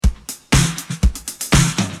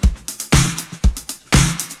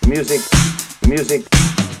music.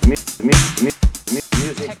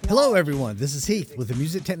 Hello, everyone. This is Heath with the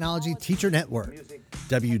Music Technology Teacher Network,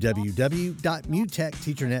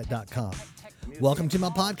 www.mutechteachernet.com. Welcome to my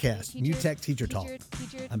podcast, MuTech Teacher Talk.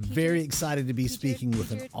 I'm very excited to be speaking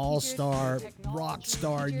with an all-star, rock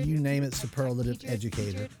star, you name it, superlative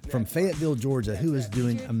educator from Fayetteville, Georgia, who is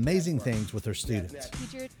doing amazing things with her students.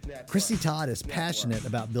 Christy Todd is passionate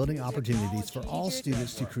about building opportunities for all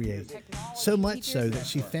students to create, so much so that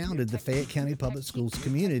she founded the Fayette County Public Schools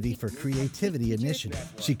Community for Creativity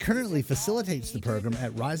Initiative. She currently facilitates the program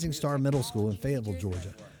at Rising Star Middle School in Fayetteville,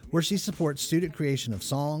 Georgia, where she supports student creation of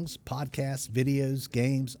songs, podcasts, videos,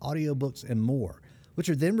 games, audiobooks, and more, which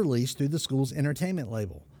are then released through the school's entertainment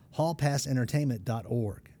label,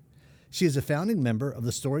 hallpassentertainment.org. She is a founding member of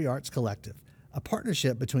the Story Arts Collective, a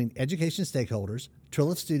partnership between education stakeholders,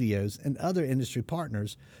 Trilith Studios, and other industry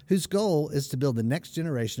partners whose goal is to build the next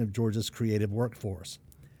generation of Georgia's creative workforce.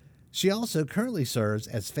 She also currently serves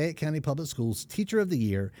as Fayette County Public Schools Teacher of the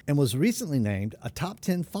Year and was recently named a top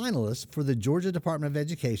 10 finalist for the Georgia Department of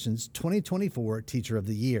Education's 2024 Teacher of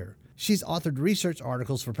the Year. She's authored research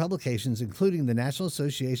articles for publications including the National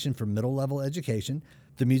Association for Middle Level Education,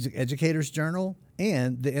 the Music Educators Journal,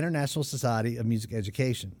 and the International Society of Music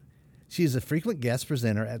Education. She is a frequent guest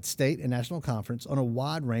presenter at state and national conference on a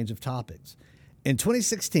wide range of topics. In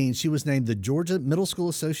 2016, she was named the Georgia Middle School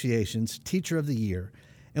Association's Teacher of the Year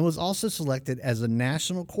and was also selected as a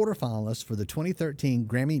national quarterfinalist for the 2013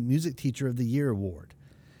 Grammy Music Teacher of the Year Award.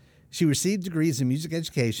 She received degrees in music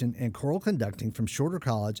education and choral conducting from Shorter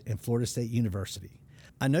College and Florida State University.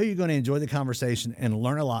 I know you're going to enjoy the conversation and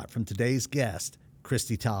learn a lot from today's guest,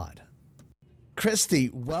 Christy Todd. Christy,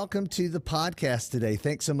 welcome to the podcast today.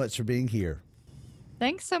 Thanks so much for being here.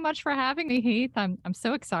 Thanks so much for having me, Heath. I'm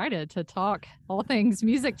so excited to talk all things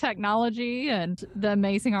music technology and the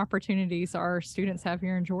amazing opportunities our students have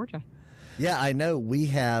here in Georgia. Yeah, I know we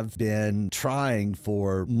have been trying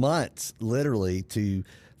for months, literally, to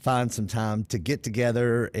find some time to get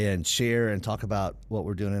together and share and talk about what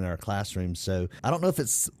we're doing in our classrooms. So I don't know if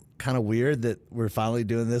it's kind of weird that we're finally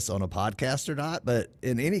doing this on a podcast or not, but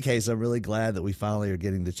in any case, I'm really glad that we finally are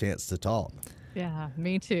getting the chance to talk. Yeah,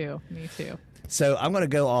 me too. So I'm going to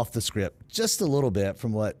go off the script just a little bit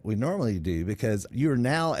from what we normally do because you're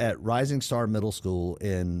now at Rising Star Middle School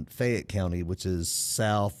in Fayette County, which is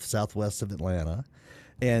southwest of Atlanta.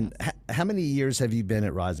 And how many years have you been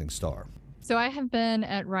at Rising Star? So I have been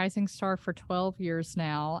at Rising Star for 12 years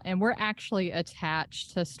now, and we're actually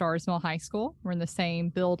attached to Starsville High School. We're in the same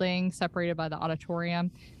building, separated by the auditorium.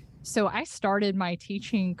 So I started my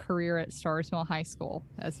teaching career at Starsville High School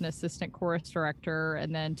as an assistant chorus director,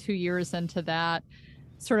 and then 2 years into that,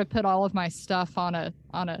 sort of put all of my stuff on a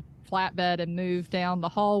flatbed and moved down the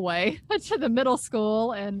hallway to the middle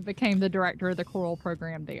school and became the director of the choral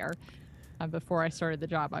program there before I started the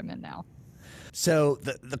job I'm in now. So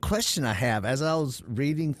the question I have, as I was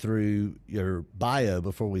reading through your bio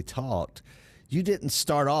before we talked, you didn't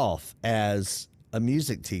start off as a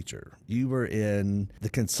music teacher. You were in the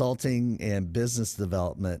consulting and business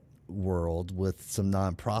development world with some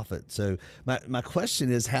nonprofit. So my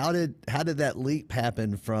question is, how did that leap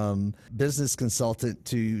happen from business consultant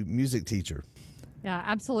to music teacher? Yeah,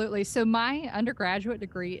 absolutely. So my undergraduate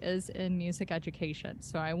degree is in music education.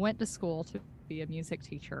 So I went to school to be a music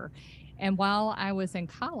teacher. And while I was in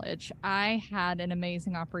college, I had an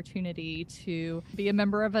amazing opportunity to be a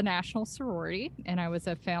member of a national sorority, and I was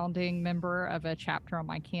a founding member of a chapter on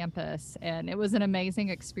my campus. And it was an amazing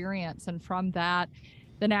experience. And from that,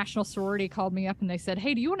 the national sorority called me up and they said,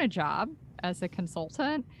 "Hey, do you want a job as a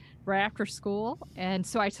consultant right after school?" And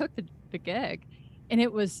so I took the gig. And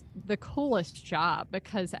it was the coolest job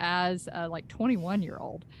because as a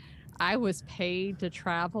 21-year-old, I was paid to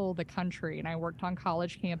travel the country, and I worked on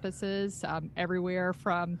college campuses everywhere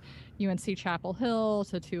from UNC Chapel Hill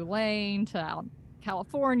to Tulane to out in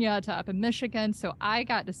California to up in Michigan. So I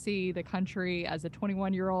got to see the country as a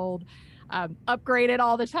 21-year-old, upgraded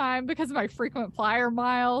all the time because of my frequent flyer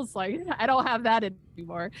miles. I don't have that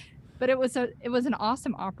anymore, but it was an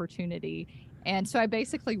awesome opportunity. And so I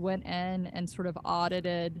basically went in and sort of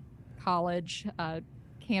audited college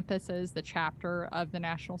campuses, the chapter of the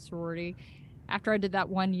National Sorority. After I did that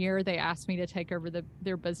 1 year, they asked me to take over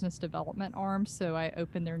their business development arm. So I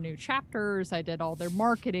opened their new chapters. I did all their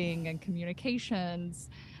marketing and communications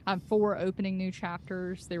for opening new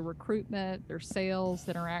chapters, their recruitment, their sales,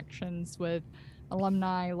 interactions with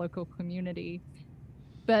alumni, local community.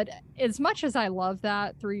 But as much as I love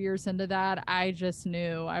that, 3 years into that, I just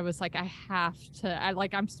knew, I was like,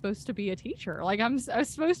 I'm supposed to be a teacher. I was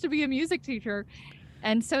supposed to be a music teacher.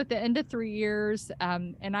 And so at the end of 3 years,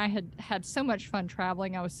 and I had so much fun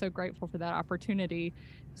traveling. I was so grateful for that opportunity.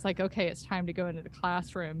 It's like, okay, it's time to go into the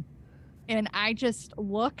classroom. And I just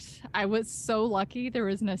looked. I was so lucky. There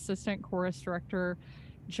was an assistant chorus director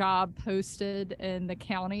job posted in the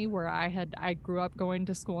county where I grew up going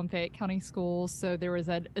to school in Fayette County Schools. So there was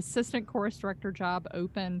an assistant chorus director job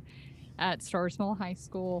open at Stars Mill High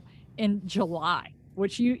School in July,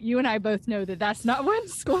 which you and I both know that that's not when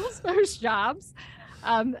schools post jobs.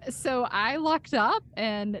 So I lucked up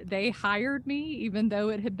and they hired me, even though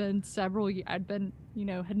it had been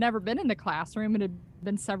had never been in the classroom. It had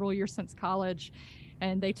been several years since college,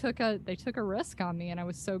 and they took a risk on me, and I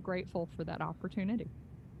was so grateful for that opportunity.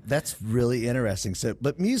 That's really interesting. So,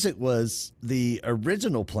 but music was the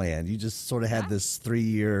original plan. You just sort of had this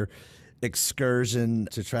 3-year excursion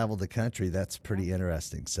to travel the country. That's pretty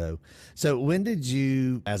interesting. So when did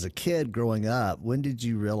you, as a kid growing up, when did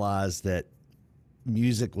you realize that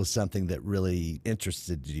music was something that really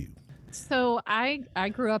interested you? So I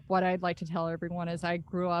grew up, what I'd like to tell everyone is I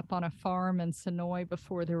grew up on a farm in Sonoy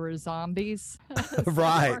before there were zombies.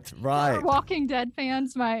 Right. For Walking Dead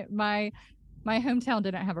fans, my hometown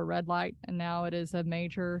didn't have a red light, and now it is a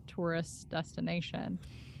major tourist destination.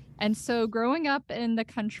 And so growing up in the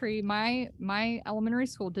country, my elementary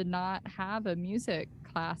school did not have a music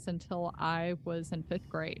class until I was in 5th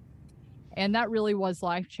grade. And that really was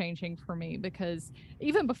life-changing for me, because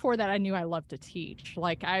even before that, I knew I loved to teach.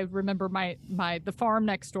 Like, I remember the farm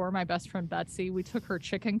next door, my best friend Betsy, we took her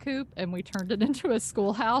chicken coop and we turned it into a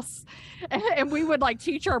schoolhouse, and we would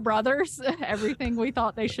teach our brothers everything we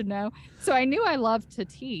thought they should know. So I knew I loved to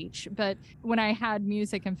teach, but when I had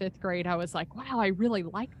music in 5th grade, I was like, wow, I really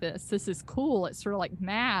like this. This is cool. It's sort of like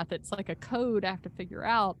math. It's like a code I have to figure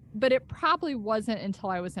out. But it probably wasn't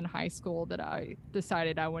until I was in high school that I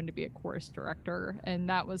decided I wanted to be a chorus director, and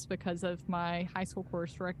that was because of my high school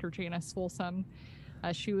chorus director, Janice Folsom.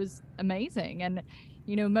 She was amazing, and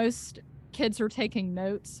most kids are taking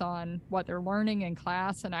notes on what they're learning in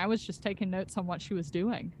class, and I was just taking notes on what she was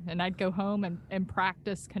doing, and I'd go home and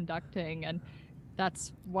practice conducting, and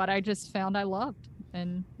that's what I just found I loved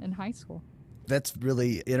in high school. That's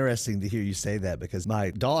really interesting to hear you say that, because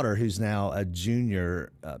my daughter, who's now a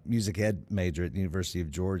junior music ed major at the University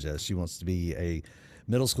of Georgia, she wants to be a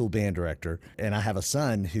middle school band director, and I have a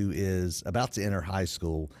son who is about to enter high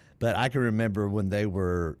school. But I can remember when they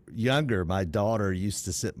were younger, my daughter used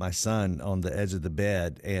to sit my son on the edge of the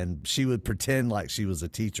bed, and she would pretend like she was a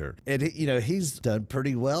teacher. And he's done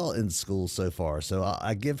pretty well in school so far, so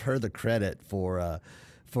I give her the credit for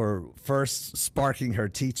first sparking her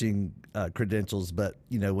teaching credentials. But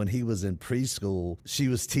when he was in preschool, she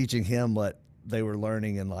was teaching him what they were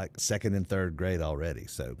learning in 2nd and 3rd grade already.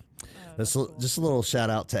 So that's cool. Just a little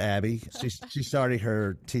shout out to Abby. She started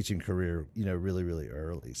her teaching career, really, really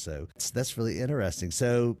early. So that's really interesting.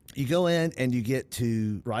 So you go in and you get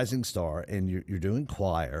to Rising Star, and you're doing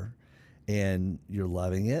choir, and you're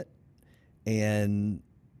loving it.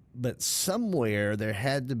 But somewhere there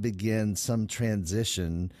had to begin some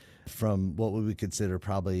transition from what we would consider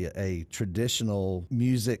probably a traditional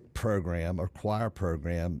music program or choir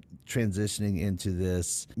program, transitioning into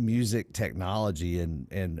this music technology.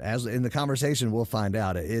 And as in the conversation, we'll find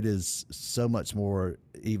out it is so much more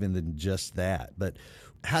even than just that. But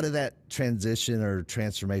how did that transition or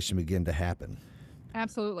transformation begin to happen?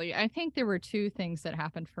 Absolutely. I think there were two things that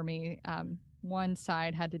happened for me. One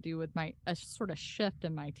side had to do with a sort of shift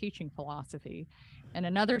in my teaching philosophy. And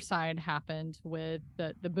another side happened with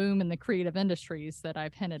the boom in the creative industries that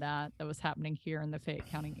I've hinted at that was happening here in the Fayette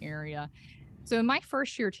County area. So in my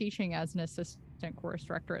first year teaching as an assistant chorus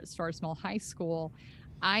director at Stars Mill High School,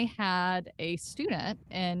 I had a student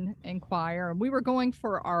in choir, and we were going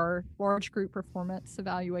for our large group performance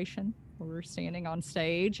evaluation. We were standing on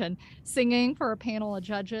stage and singing for a panel of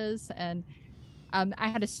judges. And I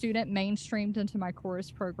had a student mainstreamed into my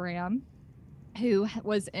chorus program who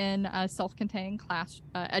was in a self-contained class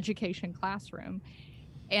education classroom.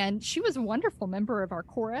 And she was a wonderful member of our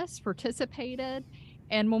chorus, participated.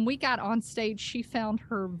 And when we got on stage, she found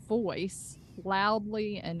her voice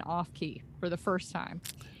loudly and off key for the first time.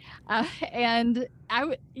 And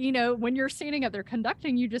when you're standing up there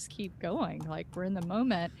conducting, you just keep going, we're in the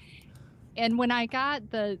moment. And when I got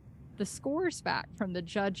the scores back from the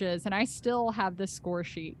judges, and I still have the score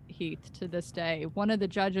sheet, Heath, to this day, one of the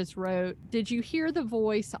judges wrote, "Did you hear the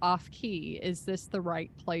voice off key? Is this the right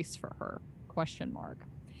place for her?" ?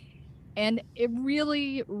 And it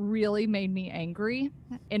really, really made me angry.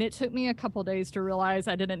 And it took me a couple days to realize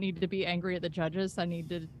I didn't need to be angry at the judges. I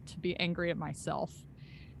needed to be angry at myself,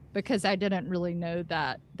 because I didn't really know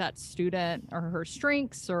that student or her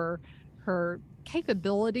strengths or her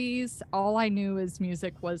capabilities, all I knew is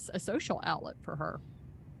music was a social outlet for her.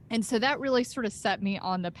 And so that really sort of set me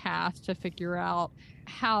on the path to figure out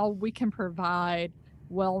how we can provide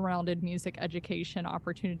well-rounded music education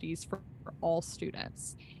opportunities for all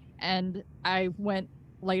students. And I went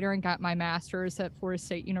later and got my master's at Florida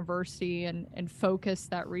State University and focused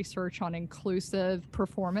that research on inclusive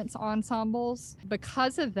performance ensembles.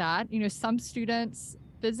 Because of that, some students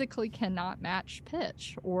physically cannot match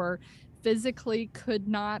pitch or physically could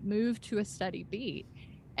not move to a steady beat.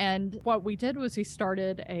 And what we did was we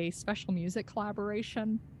started a special music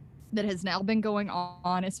collaboration that has now been going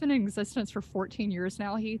on. It's been in existence for 14 years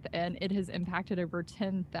now, Heath, and it has impacted over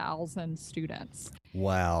 10,000 students.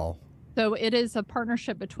 Wow. So it is a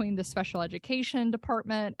partnership between the special education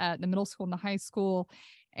department at the middle school and the high school,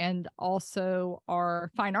 and also our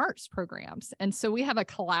fine arts programs. And so we have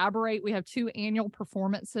we have 2 annual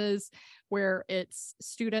performances where it's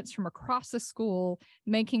students from across the school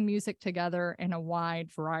making music together in a wide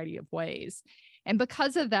variety of ways. And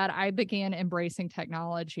because of that, I began embracing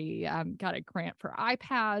technology. Got a grant for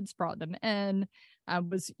iPads, brought them in,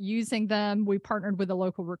 was using them. We partnered with a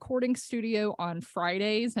local recording studio on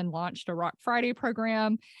Fridays and launched a Rock Friday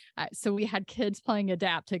program. So we had kids playing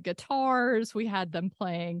adapted guitars. We had them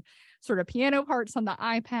playing sort of piano parts on the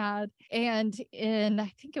iPad. And in,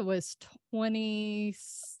 I think it was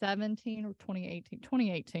 2017 or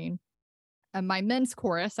 2018, my men's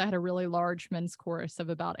chorus, I had a really large men's chorus of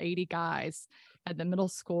about 80 guys at the middle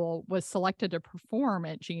school, was selected to perform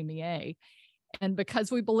at GMEA. And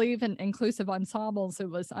because we believe in inclusive ensembles, it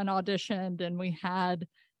was unauditioned, and we had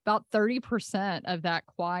about 30% of that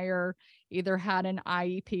choir either had an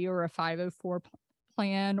IEP or a 504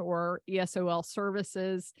 plan or ESOL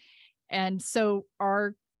services. And so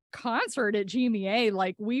our concert at GMEA,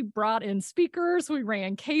 like, we brought in speakers, we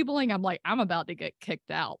ran cabling. I'm like, I'm about to get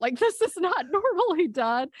kicked out. Like, this is not normally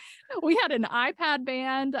done. We had an iPad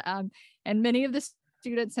band, and many of the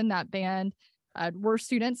students in that band were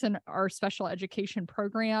students in our special education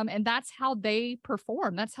program. And that's how they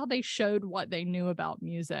performed. That's how they showed what they knew about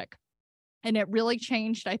music. And it really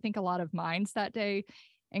changed, I think, a lot of minds that day,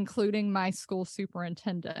 including my school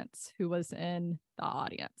superintendent, who was in the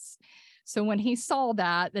audience. So when he saw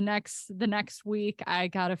that, the next week, I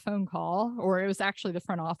got a phone call, or it was actually the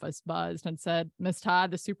front office buzzed and said, "Miss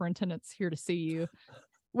Todd, the superintendent's here to see you,"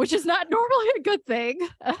 which is not normally a good thing.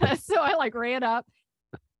 So I ran up,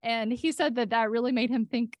 and he said that really made him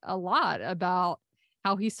think a lot about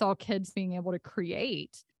how he saw kids being able to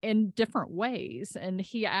create in different ways. And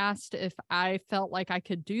he asked if I felt like I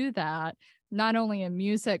could do that, not only in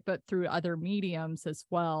music, but through other mediums as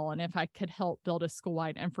well. And if I could help build a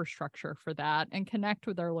school-wide infrastructure for that and connect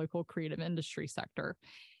with our local creative industry sector.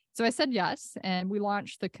 So I said yes, and we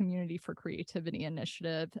launched the Community for Creativity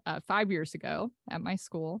initiative 5 years ago at my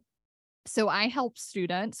school. So I help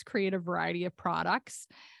students create a variety of products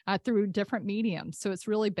through different mediums. So it's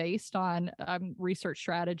really based on research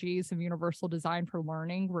strategies of universal design for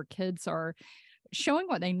learning, where kids are showing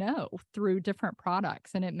what they know through different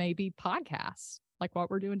products. And it may be podcasts, like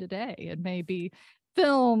what we're doing today. It may be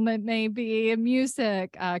film. It may be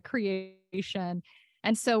music creation.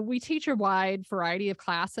 And so we teach a wide variety of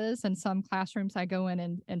classes. And some classrooms I go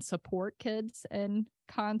in and support kids in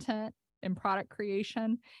content and product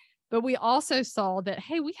creation. But we also saw that,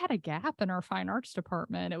 hey, we had a gap in our fine arts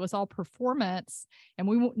department. It was all performance, and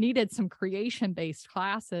we needed some creation-based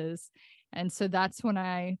classes. And so that's when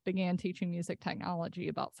I began teaching music technology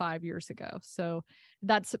about 5 years ago. So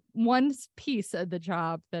that's one piece of the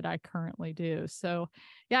job that I currently do. So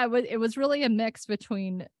yeah, it was really a mix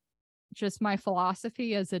between just my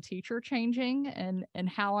philosophy as a teacher changing and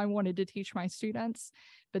how I wanted to teach my students.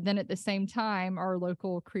 But then at the same time, our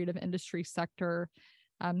local creative industry sector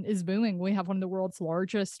is booming. We have one of the world's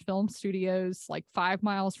largest film studios, like 5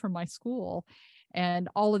 miles from my school. And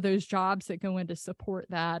all of those jobs that go in to support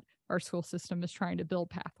that, our school system is trying to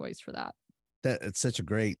build pathways for that. It's such a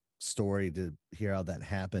great story to hear how that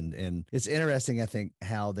happened. And it's interesting, I think,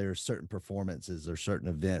 how there's certain performances or certain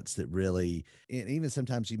events that really, and even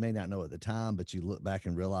sometimes you may not know at the time, but you look back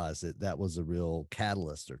and realize that was a real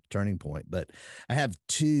catalyst or turning point. But I have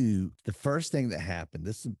 2. The first thing that happened,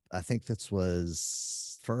 I think this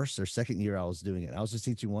was first or second year I was doing it. I was just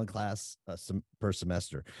teaching one class per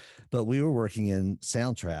semester, but we were working in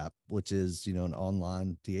Soundtrap, which is, an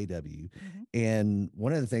online DAW. Mm-hmm. And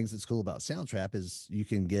one of the things that's cool about Soundtrap is you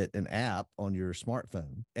can get an app on your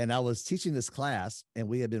smartphone. And I was teaching this class, and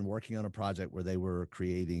we had been working on a project where they were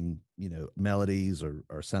creating, melodies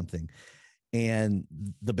or something. And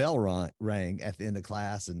the bell rang at the end of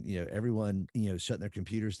class, and, everyone, shutting their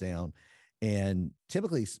computers down. And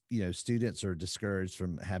typically, students are discouraged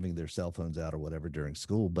from having their cell phones out or whatever during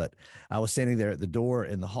school. But I was standing there at the door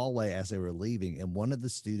in the hallway as they were leaving, and one of the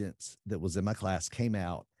students that was in my class came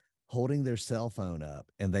out holding their cell phone up,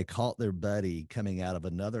 and they caught their buddy coming out of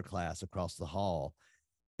another class across the hall,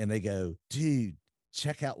 and they go, "Dude,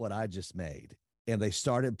 check out what I just made." And they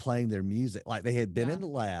started playing their music like they had been in the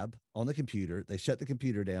lab on the computer. They shut the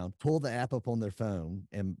computer down, pulled the app up on their phone,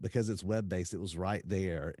 and because it's web based, it was right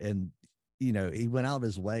there. And he went out of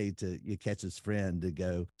his way to catch his friend to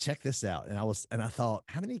go check this out. And I thought,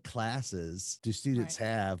 how many classes do students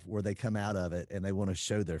have where they come out of it and they want to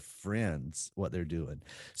show their friends what they're doing?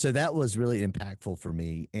 So that was really impactful for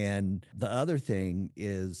me. And the other thing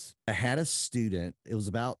is I had a student, it was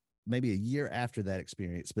about maybe a year after that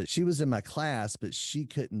experience, but she was in my class, but she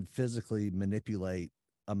couldn't physically manipulate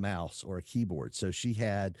a mouse or a keyboard. So she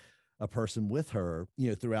had a person with her,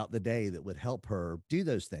 throughout the day that would help her do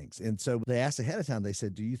those things. And so they asked ahead of time, they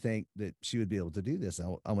said, "Do you think that she would be able to do this?"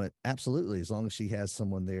 And I went, "Absolutely, as long as she has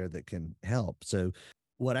someone there that can help." So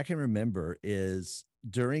what I can remember is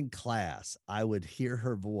during class, I would hear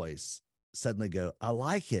her voice suddenly go, "I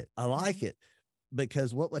like it. I like it."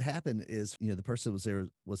 Because what would happen is, the person that was there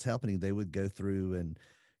was helping, they would go through and,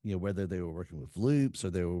 whether they were working with loops or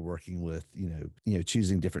they were working with,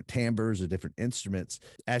 choosing different timbres or different instruments.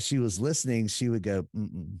 As she was listening, she would go,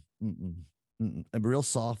 "Mm-mm, mm-mm, mm-mm," and real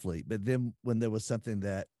softly. But then when there was something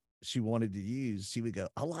that she wanted to use, she would go,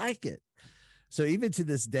 "I like it." So even to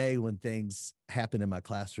this day, when things happen in my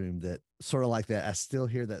classroom that sort of like that, I still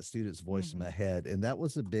hear that student's voice in my head. And that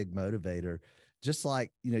was a big motivator, just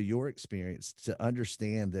like, your experience, to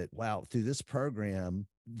understand that, wow, through this program,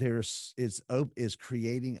 is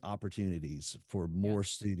creating opportunities for more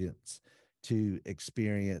students to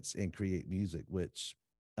experience and create music, which,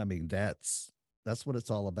 I mean, that's what it's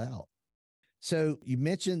all about. So you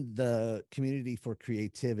mentioned the community for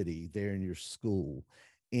creativity there in your school,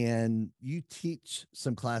 and you teach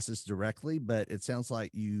some classes directly, but it sounds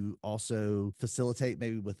like you also facilitate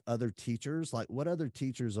maybe with other teachers. Like, what other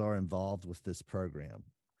teachers are involved with this program?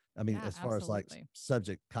 I mean, as far as like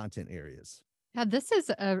subject content areas. Yeah, this is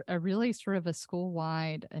a really sort of a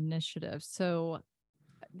school-wide initiative. So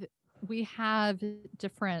we have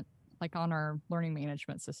different, like on our learning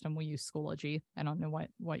management system, we use Schoology. I don't know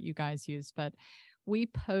what you guys use, but we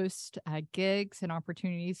post gigs and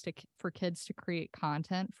opportunities for kids to create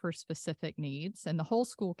content for specific needs, and the whole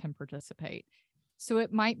school can participate. So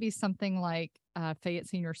it might be something like Fayette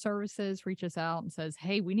Senior Services reaches out and says,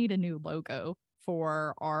 "Hey, we need a new logo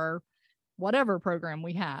for our whatever program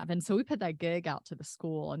we have." And so we put that gig out to the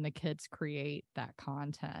school and the kids create that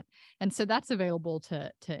content. And so that's available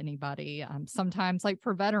to anybody. Sometimes, like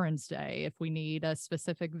for Veterans Day, if we need a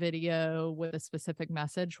specific video with a specific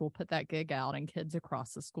message, we'll put that gig out and kids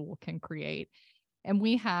across the school can create. And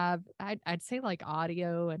we have, I'd say, like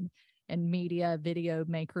audio and media video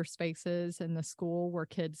maker spaces in the school where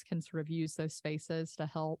kids can sort of use those spaces to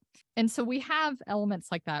help. And so we have elements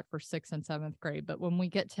like that for 6th and 7th grade. But when we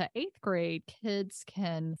get to 8th grade, kids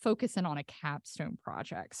can focus in on a capstone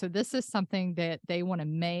project. So this is something that they want to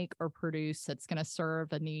make or produce that's going to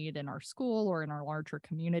serve a need in our school or in our larger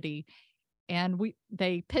community. And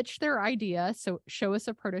they pitch their idea. So show us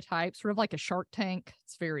a prototype, sort of like a Shark Tank.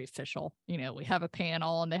 It's very official. We have a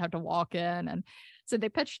panel and they have to walk in. And so they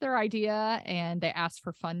pitch their idea and they ask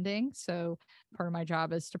for funding. So part of my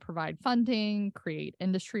job is to provide funding, create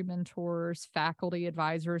industry mentors, faculty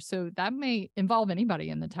advisors. So that may involve anybody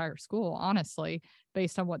in the entire school, honestly,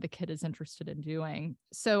 based on what the kid is interested in doing.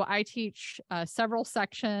 So I teach several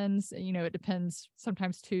sections. It depends,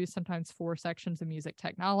 sometimes 2, sometimes 4 sections of music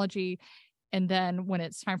technology. And then when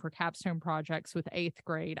it's time for capstone projects with 8th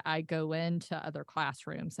grade, I go into other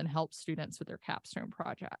classrooms and help students with their capstone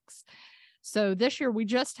projects. So this year we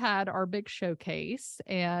just had our big showcase,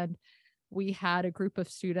 and we had a group of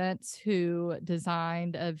students who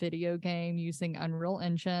designed a video game using Unreal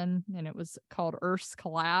Engine, and it was called Earth's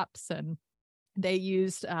Collapse. And they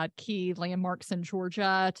used key landmarks in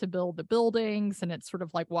Georgia to build the buildings, and it's sort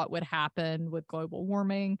of like what would happen with global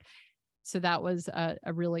warming. So that was a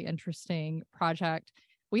really interesting project.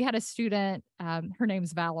 We had a student, her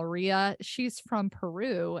name's Valeria. She's from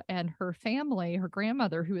Peru, and her family, her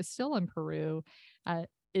grandmother, who is still in Peru,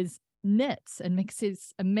 is knits and makes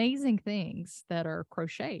these amazing things that are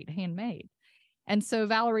crocheted, handmade. And so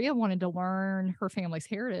Valeria wanted to learn her family's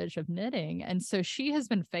heritage of knitting. And so she has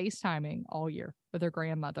been FaceTiming all year with her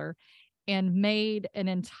grandmother and made an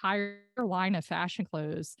entire line of fashion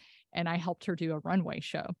clothes and I helped her do a runway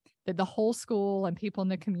show that the whole school and people in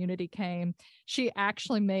the community came. She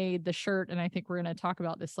actually made the shirt, and I think we're going to talk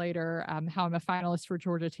about this later, how I'm a finalist for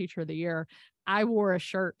Georgia Teacher of the Year. I wore a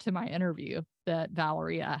shirt to my interview that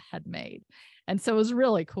Valeria had made. And so it was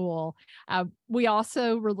really cool. We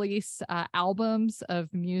also release albums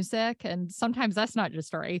of music, and sometimes that's not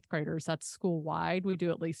just our 8th graders, that's school wide. We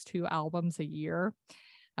do at least 2 albums a year.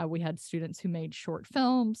 We had students who made short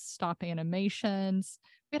films, stop animations.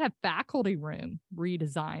 We had a faculty room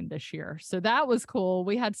redesigned this year. So that was cool.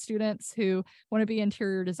 We had students who want to be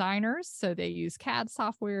interior designers. So they use CAD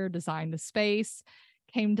software, designed the space,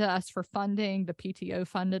 came to us for funding. The PTO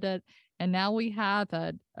funded it. And now we have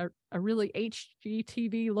a really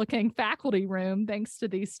HGTV looking faculty room thanks to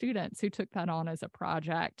these students who took that on as a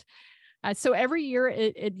project. So every year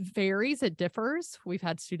it varies, it differs. We've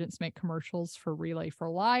had students make commercials for Relay for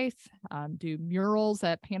Life, do murals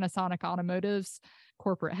at Panasonic Automotive's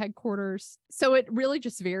corporate headquarters. So it really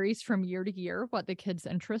just varies from year to year what the kids'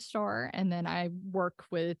 interests are. And then I work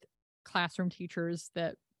with classroom teachers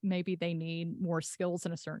that maybe they need more skills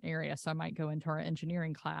in a certain area. So I might go into our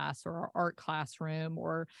engineering class or our art classroom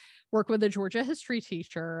or work with a Georgia history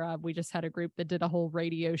teacher. We just had a group that did a whole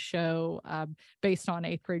radio show based on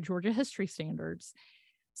 8th grade Georgia history standards.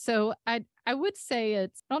 So I would say I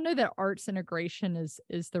don't know that arts integration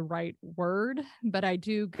is the right word, but I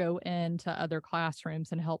do go into other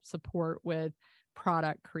classrooms and help support with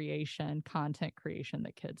product creation, content creation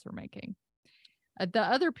that kids are making. The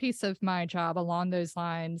other piece of my job along those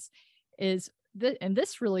lines is that, and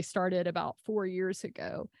this really started about 4 years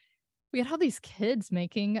ago, we had all these kids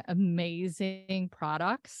making amazing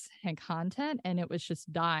products and content, and it was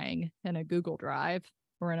just dying in a Google Drive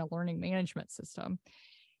or in a learning management system.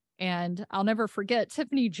 And I'll never forget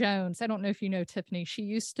Tiffany Jones. I don't know if you know Tiffany. She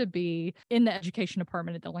used to be in the education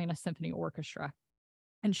department at the Atlanta Symphony Orchestra.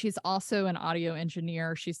 And she's also an audio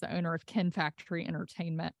engineer. She's the owner of Ken Factory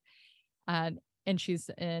Entertainment. And she's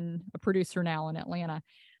a producer now in Atlanta.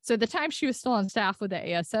 So at the time she was still on staff with the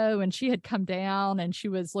ASO, and she had come down and she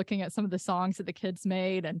was looking at some of the songs that the kids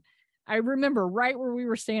made. And I remember right where we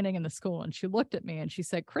were standing in the school, and she looked at me and she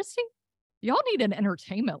said, "Christy, y'all need an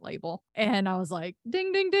entertainment label." And I was like,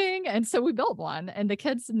 ding, ding, ding. And so we built one, and the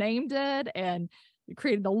kids named it and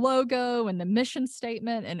created the logo and the mission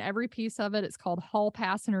statement and every piece of it. It's called Hall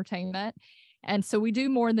Pass Entertainment. And so we do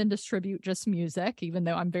more than distribute just music, even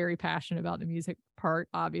though I'm very passionate about the music part,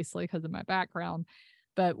 obviously, because of my background.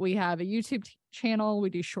 But we have a YouTube channel.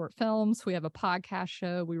 We do short films. We have a podcast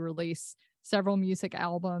show. We release several music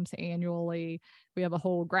albums annually. We have a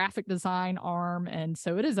whole graphic design arm. And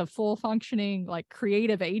so it is a full functioning like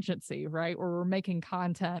creative agency, right? Where we're making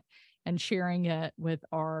content and sharing it with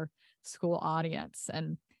our school audience.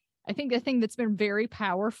 And I think the thing that's been very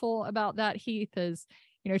powerful about that, Heath, is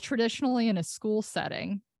traditionally in a school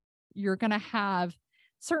setting, you're going to have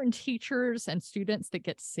certain teachers and students that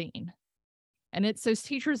get seen. And it's those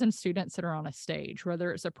teachers and students that are on a stage,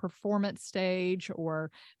 whether it's a performance stage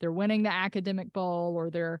or they're winning the academic bowl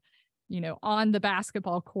or they're, on the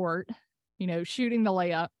basketball court, shooting the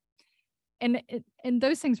layup. And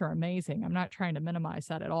those things are amazing. I'm not trying to minimize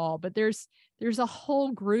that at all, but there's a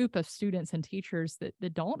whole group of students and teachers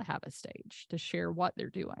that don't have a stage to share what they're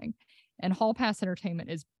doing. And Hall Pass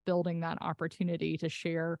Entertainment is building that opportunity to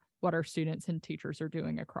share what our students and teachers are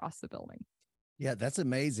doing across the building. Yeah, that's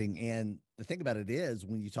amazing. And the thing about it is,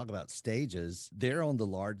 when you talk about stages, they're on the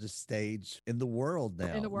largest stage in the world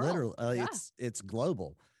now. In the world. Literally, Yeah. it's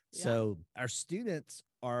global. Yeah. So our students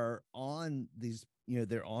are on these,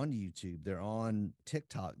 they're on YouTube, they're on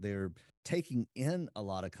TikTok, they're taking in a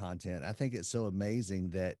lot of content. I think it's so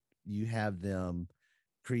amazing that you have them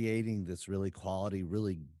creating this really quality,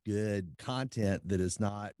 really good content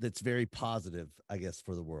that's very positive, I guess,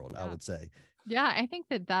 for the world, Yeah. I would say. Yeah, I think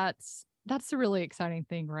that's the really exciting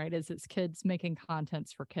thing, right? Is it's kids making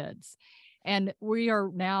contents for kids. And we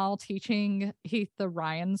are now teaching Heath, the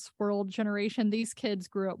Ryan's World generation. These kids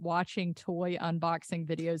grew up watching toy unboxing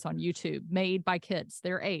videos on YouTube made by kids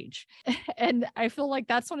their age. And I feel like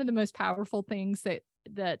that's one of the most powerful things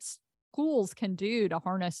that schools can do to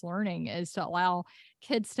harness learning, is to allow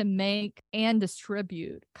kids to make and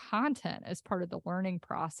distribute content as part of the learning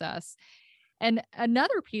process. And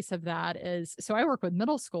another piece of that is, so I work with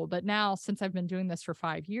middle school, but now since I've been doing this for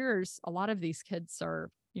 5 years, a lot of these kids are,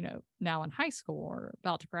 now in high school or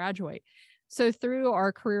about to graduate. So through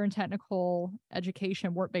our career and technical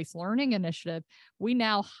education work-based learning initiative, we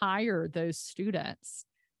now hire those students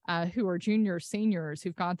who are juniors, seniors,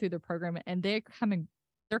 who've gone through the program, and they're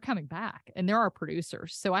coming back, and they're our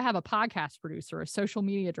producers. So I have a podcast producer, a social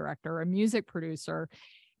media director, a music producer,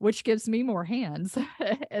 which gives me more hands.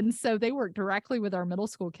 And so they work directly with our middle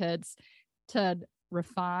school kids to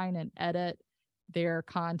refine and edit their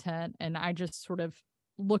content. And I just sort of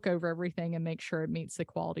look over everything and make sure it meets the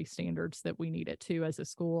quality standards that we need it to as a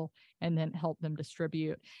school, and then help them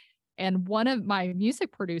distribute. And one of my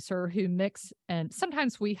music producer who mix, and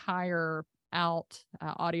sometimes we hire out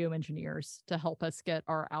audio engineers to help us get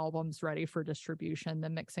our albums ready for distribution, the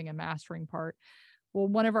mixing and mastering part. Well,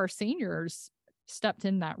 one of our seniors stepped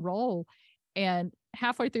in that role, and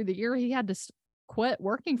halfway through the year, he had to quit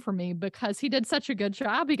working for me because he did such a good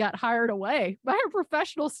job. He got hired away by a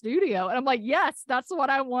professional studio. And I'm like, yes, that's what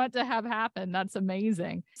I want to have happen. That's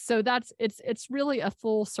amazing. So it's really a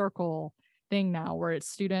full circle thing now, where it's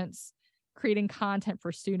students creating content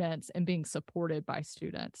for students and being supported by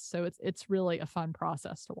students. So it's really a fun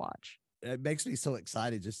process to watch. It makes me so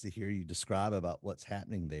excited just to hear you describe about what's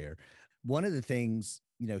happening there. One of the things,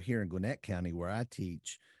 here in Gwinnett County where I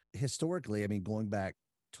teach, historically, I mean, going back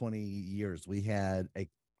 20 years, we had a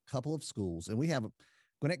couple of schools, and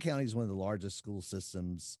Gwinnett County is one of the largest school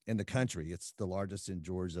systems in the country. It's the largest in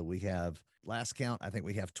Georgia. We have, last count, I think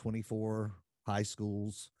we have 24 high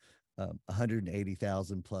schools,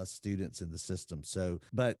 180,000 plus students in the system. So,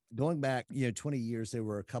 but going back, 20 years, there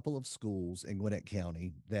were a couple of schools in Gwinnett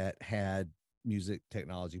County that had music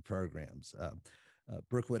technology programs.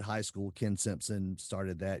 Brookwood High School, Ken Simpson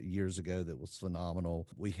started that years ago. That was phenomenal.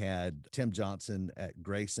 We had Tim Johnson at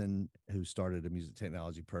Grayson, who started a music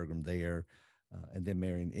technology program there, and then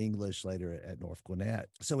Marion English later at North Gwinnett.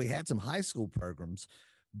 So we had some high school programs,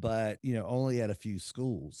 but only at a few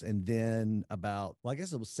schools. And then I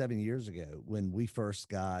guess it was 7 years ago when we first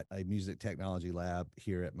got a music technology lab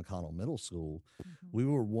here at McConnell Middle School. We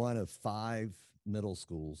were one of 5 middle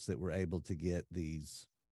schools that were able to get these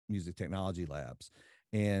music technology labs.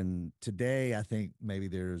 And today, I think maybe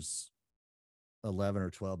there's 11 or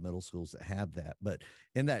 12 middle schools that have that. But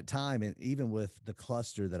in that time, and even with the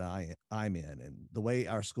cluster that I'm in, and the way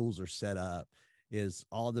our schools are set up, is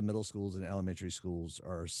all the middle schools and elementary schools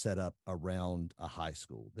are set up around a high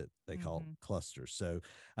school that they call clusters. So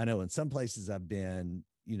I know in some places I've been,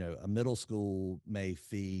 a middle school may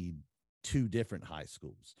feed 2 different high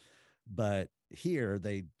schools. But here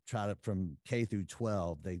they try to, from K through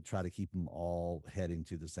 12, they try to keep them all heading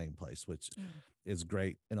to the same place, which is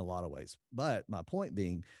great in a lot of ways. But my point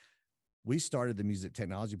being, we started the music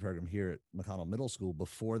technology program here at McConnell Middle School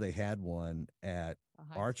before they had one at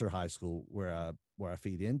Archer High School, where I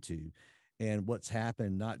feed into. And what's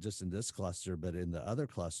happened, not just in this cluster, but in the other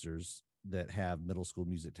clusters that have middle school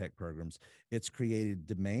music tech programs, it's created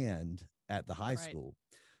demand at the high school.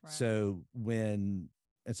 Right. So when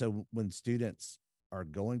students are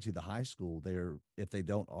going to the high school, if they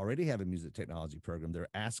don't already have a music technology program, they're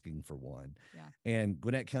asking for one. Yeah. And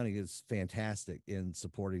Gwinnett County is fantastic in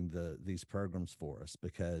supporting these programs for us,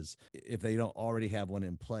 because if they don't already have one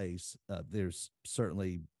in place, there's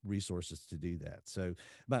certainly resources to do that. So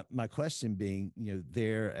my question being,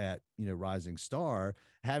 there at, Rising Star,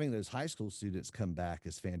 having those high school students come back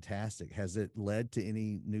is fantastic. Has it led to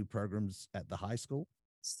any new programs at the high school?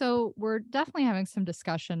 So we're definitely having some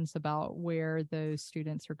discussions about where those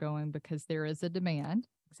students are going, because there is a demand,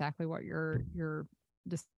 exactly what you're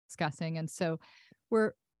discussing. And so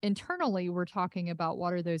we're talking about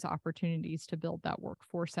what are those opportunities to build that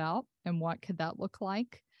workforce out, and what could that look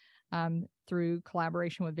like through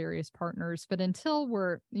collaboration with various partners. But until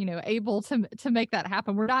we're, able to make that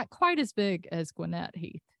happen, we're not quite as big as Gwinnett,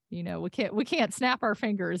 Heath. We can't snap our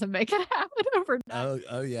fingers and make it happen overnight.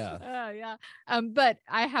 Oh yeah. Yeah. But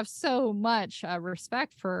I have so much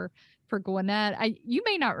respect for Gwinnett. You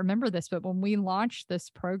may not remember this, but when we launched this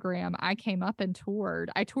program, I came up and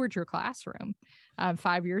I toured your classroom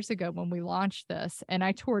 5 years ago when we launched this. And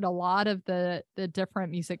I toured a lot of the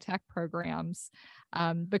different music tech programs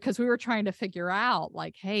because we were trying to figure out,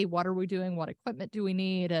 like, hey, what are we doing? What equipment do we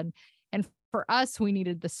need? And for us, we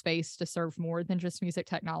needed the space to serve more than just music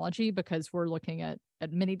technology, because we're looking at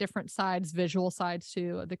many different sides, visual sides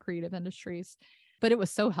too, of the creative industries. But it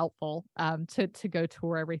was so helpful to go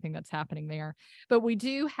tour everything that's happening there. But we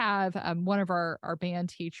do have one of our band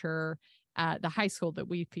teacher at the high school that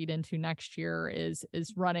we feed into next year is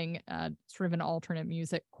running sort of an alternate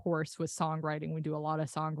music course with songwriting. We do a lot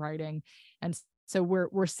of songwriting, and so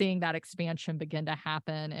we're seeing that expansion begin to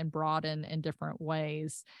happen and broaden in different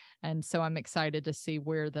ways. And so I'm excited to see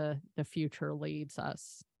where the future leads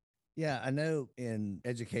us. Yeah, I know in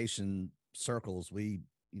education circles,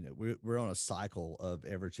 we're on a cycle of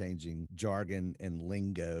ever-changing jargon and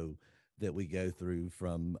lingo that we go through,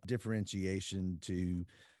 from differentiation to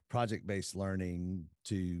project-based learning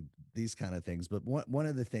to these kind of things. But one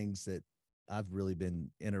of the things that I've really been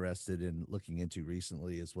interested in looking into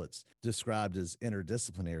recently is what's described as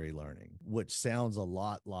interdisciplinary learning, which sounds a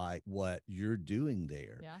lot like what you're doing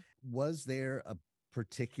there. Yeah. Was there a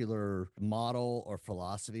particular model or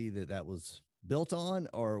philosophy that was built on,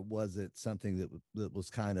 or was it something that was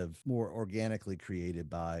kind of more organically created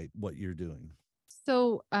by what you're doing?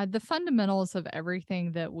 So, the fundamentals of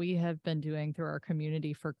everything that we have been doing through our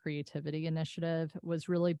Community for Creativity initiative was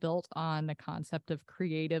really built on the concept of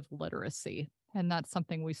creative literacy. And that's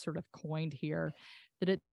something we sort of coined here, that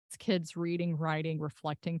it's kids reading, writing,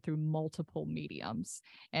 reflecting through multiple mediums.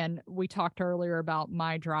 And we talked earlier about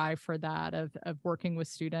my drive for that of working with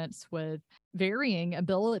students with varying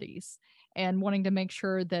abilities and wanting to make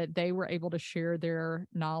sure that they were able to share their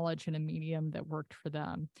knowledge in a medium that worked for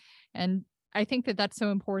them. And I think that that's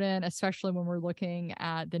so important, especially when we're looking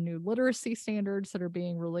at the new literacy standards that are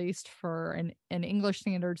being released for and English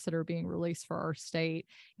standards that are being released for our state.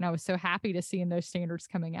 And I was so happy to see in those standards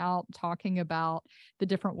coming out, talking about the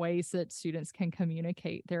different ways that students can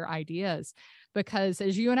communicate their ideas. Because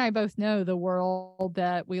as you and I both know, the world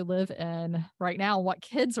that we live in right now, what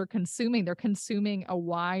kids are consuming, they're consuming a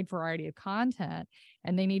wide variety of content,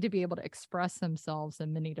 and they need to be able to express themselves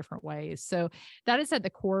in many different ways. So that is at the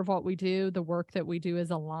core of what we do. The work that we do is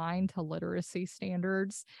aligned to literacy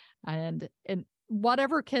standards and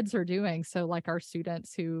whatever kids are doing. So like our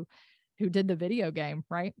students who did the video game,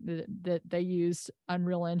 right? That they used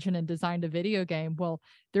Unreal Engine and designed a video game. Well,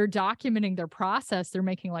 they're documenting their process. They're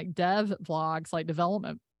making like dev vlogs, like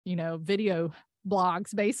development, video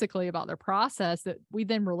blogs basically about their process that we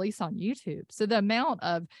then release on YouTube. So the amount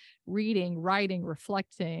of reading, writing,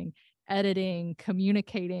 reflecting, editing,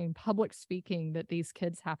 communicating, public speaking that these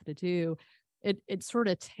kids have to do, it sort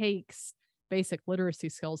of takes basic literacy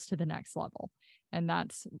skills to the next level. And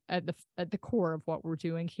that's at the core of what we're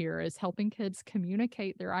doing here, is helping kids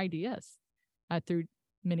communicate their ideas through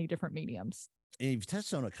many different mediums. And you've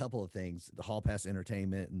touched on a couple of things, the Hall Pass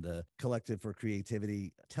Entertainment and the Collective for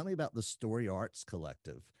Creativity. Tell me about the Story Arts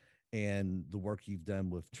Collective and the work you've done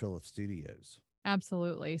with Trilith Studios.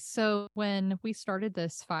 Absolutely. So when we started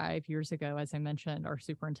this 5 years ago, as I mentioned, our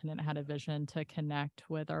superintendent had a vision to connect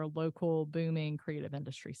with our local booming creative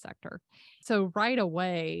industry sector. So right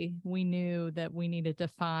away, we knew that we needed to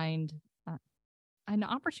find an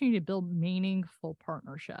opportunity to build meaningful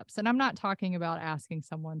partnerships. And I'm not talking about asking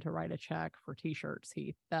someone to write a check for t-shirts,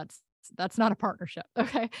 Heath. That's not a partnership.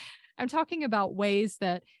 Okay. I'm talking about ways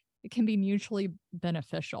that it can be mutually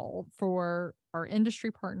beneficial for our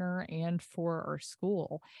industry partner and for our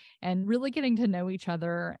school, and really getting to know each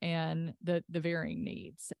other and the varying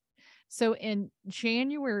needs. So in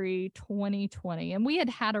January 2020, and we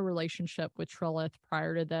had a relationship with Trilith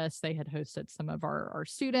prior to this. They had hosted some of our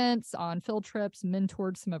students on field trips,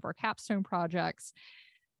 mentored some of our capstone projects.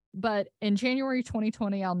 But in January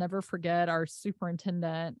 2020, I'll never forget, our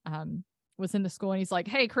superintendent was in the school and he's like,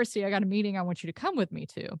 "Hey, Christy, I got a meeting I want you to come with me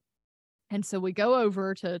to." And so we go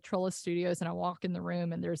over to Trilith Studios and I walk in the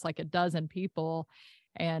room and there's like a dozen people.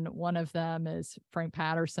 And one of them is Frank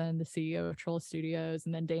Patterson, the CEO of Trilith Studios,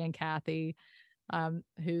 and then Dan Cathy,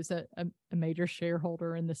 who's a major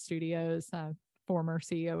shareholder in the studios, former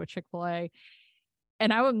CEO of Chick-fil-A.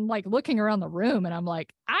 And I'm like looking around the room and I'm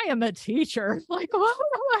like, I am a teacher. Like, what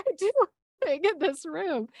am I doing in this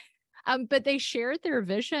room? But they shared their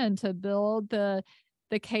vision to build the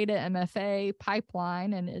K to MFA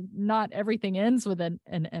pipeline, and not everything ends with an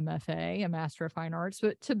MFA, a Master of Fine Arts,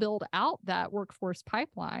 but to build out that workforce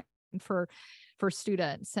pipeline for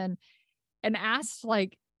students, and asked,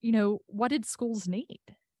 like, what did schools need,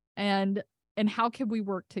 and how could we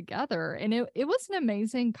work together? And it was an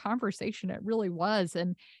amazing conversation. It really was.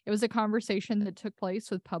 And it was a conversation that took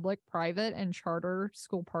place with public, private, and charter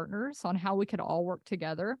school partners on how we could all work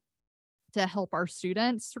together to help our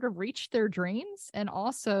students sort of reach their dreams and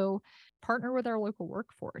also partner with our local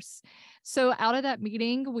workforce. So out of that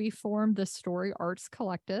meeting, we formed the Story Arts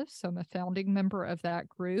Collective. So I'm a founding member of that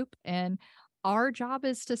group. And our job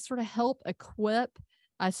is to sort of help equip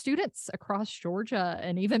students across Georgia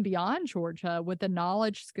and even beyond Georgia with the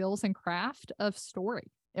knowledge, skills, and craft of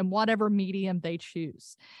story in whatever medium they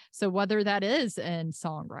choose. So whether that is in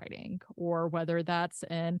songwriting or whether that's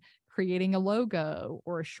in creating a logo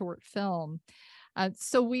or a short film.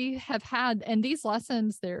 So we have had, and these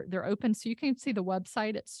lessons, they're open. So you can see the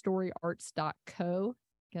website at storyarts.co.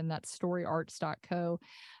 Again, that's storyarts.co.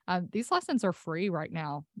 These lessons are free right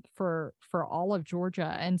now for all of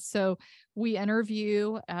Georgia. And so we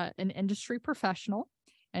interview an industry professional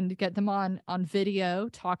and get them on video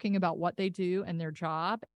talking about what they do and their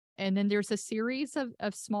job. And then there's a series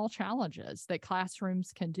of small challenges that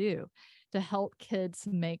classrooms can do to help kids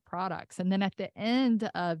make products. And then at the end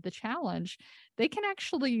of the challenge, they can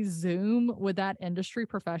actually Zoom with that industry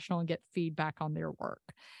professional and get feedback on their work.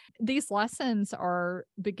 These lessons are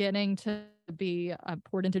beginning to be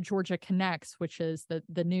poured into Georgia Connects, which is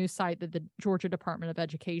the new site that the Georgia Department of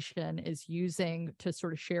Education is using to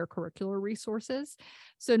sort of share curricular resources.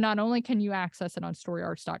 So not only can you access it on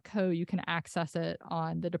storyarts.co, you can access it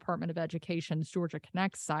on the Department of Education's Georgia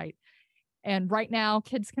Connects site. And right now,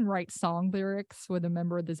 kids can write song lyrics with a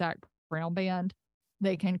member of the Zach Brown Band.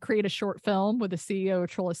 They can create a short film with the CEO of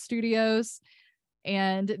Trilla Studios,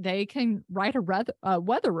 and they can write a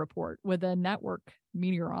weather report with a network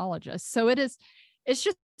meteorologist. So it's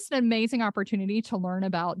just an amazing opportunity to learn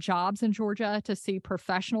about jobs in Georgia, to see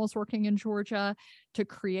professionals working in Georgia, to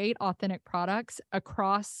create authentic products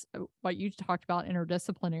across what you talked about,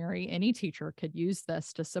 interdisciplinary. Any teacher could use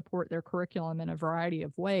this to support their curriculum in a variety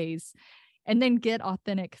of ways, and then get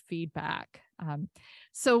authentic feedback.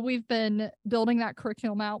 So we've been building that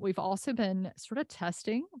curriculum out. We've also been sort of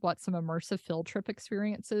testing what some immersive field trip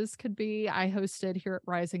experiences could be. I hosted here at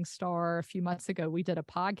Rising Star a few months ago. We did a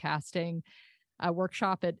podcasting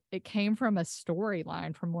workshop. It came from a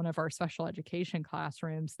storyline from one of our special education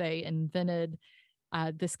classrooms. They invented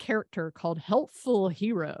this character called Helpful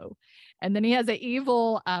Hero. And then he has an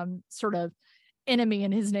evil sort of enemy,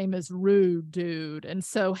 and his name is Rude Dude. And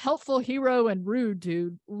so Helpful Hero and Rude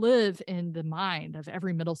Dude live in the mind of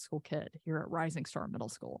every middle school kid here at Rising Star Middle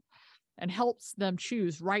School and helps them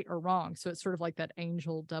choose right or wrong. So it's sort of like that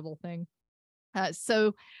angel devil thing.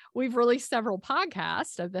 So we've released several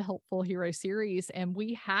podcasts of the Helpful Hero series, and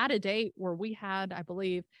we had a date where we had, I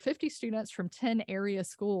believe, 50 students from 10 area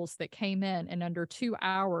schools that came in and under 2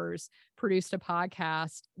 hours produced a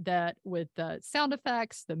podcast that with the sound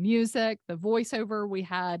effects, the music, the voiceover. We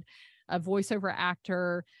had a voiceover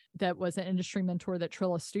actor that was an industry mentor that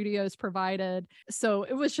Trilla Studios provided. So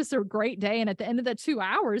it was just a great day. And at the end of the 2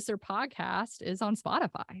 hours, their podcast is on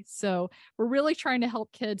Spotify. So we're really trying to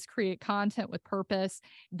help kids create content with purpose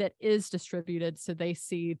that is distributed so they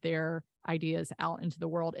see their ideas out into the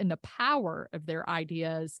world and the power of their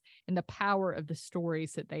ideas and the power of the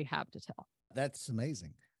stories that they have to tell. That's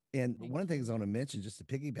amazing. And one of the things I want to mention, just to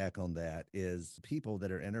piggyback on that, is people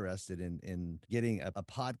that are interested in getting a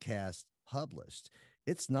podcast published.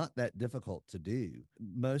 It's not that difficult to do.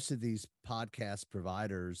 Most of these podcast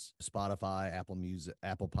providers, Spotify, Apple Music,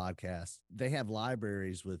 Apple Podcasts, they have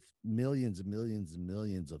libraries with millions and millions and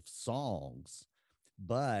millions of songs,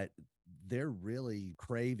 but they're really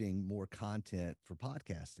craving more content for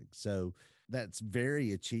podcasting. So that's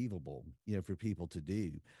very achievable, for people to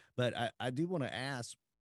do. But I do want to ask,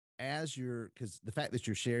 because the fact that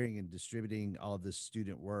you're sharing and distributing all of this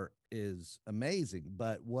student work is amazing,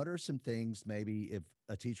 but what are some things, maybe if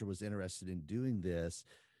a teacher was interested in doing this,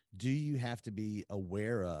 do you have to be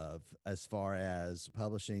aware of as far as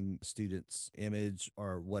publishing students' image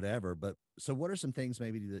or whatever? But so what are some things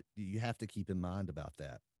maybe that you have to keep in mind about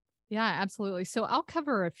that? Yeah, absolutely. So I'll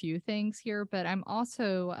cover a few things here, but I'm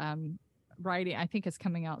also writing, I think it's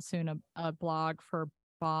coming out soon, a blog for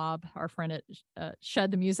Bob, our friend at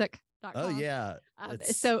shedthemusic.com. Oh yeah.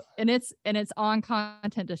 And it's on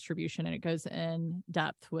content distribution, and it goes in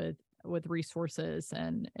depth with resources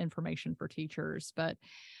and information for teachers. But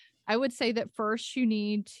I would say that first you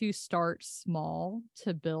need to start small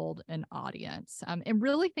to build an audience, and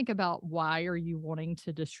really think about why are you wanting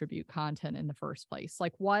to distribute content in the first place?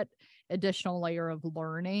 Like, what additional layer of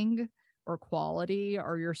learning or quality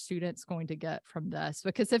are your students going to get from this?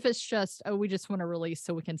 Because if it's just, we just want to release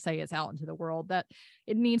so we can say it's out into the world, that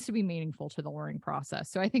it needs to be meaningful to the learning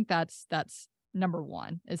process. So I think that's number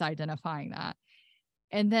one, is identifying that.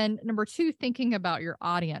 And then number two, thinking about your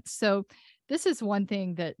audience. So this is one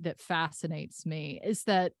thing that fascinates me, is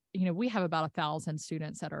that, we have about 1,000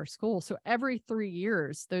 students at our school. So every 3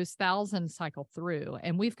 years, those 1,000 cycle through,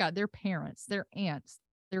 and we've got their parents, their aunts,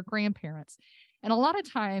 their grandparents. And a lot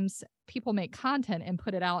of times people make content and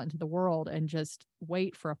put it out into the world and just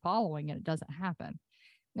wait for a following, and it doesn't happen.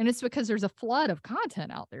 And it's because there's a flood of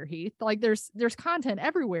content out there, Heath. Like there's content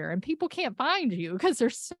everywhere, and people can't find you because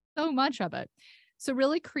there's so much of it. So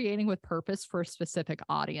really creating with purpose for a specific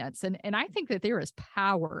audience. And I think that there is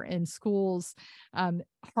power in schools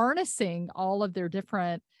harnessing all of their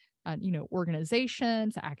different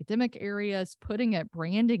organizations, academic areas,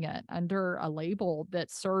 branding it under a label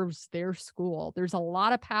that serves their school. There's a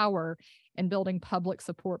lot of power in building public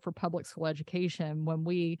support for public school education when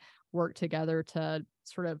we work together to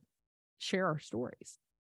sort of share our stories.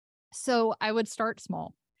 So I would start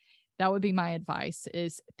small. That would be my advice,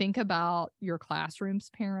 is think about your classroom's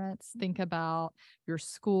parents, think about your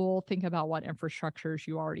school, think about what infrastructures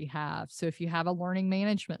you already have. So if you have a learning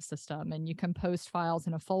management system and you can post files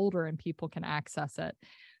in a folder and people can access it,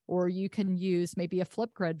 or you can use maybe a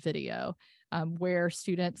Flipgrid video where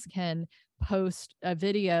students can post a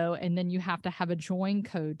video and then you have to have a join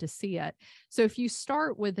code to see it. So if you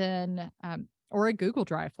start within or a Google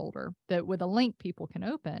Drive folder that with a link people can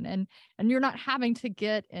open, and you're not having to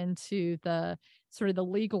get into the sort of the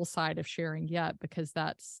legal side of sharing yet, because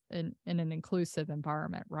that's in an inclusive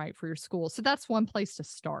environment, right, for your school. So that's one place to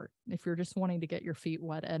start if you're just wanting to get your feet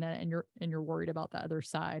wet in it and you're worried about the other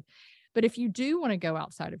side. But if you do want to go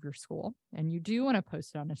outside of your school and you do want to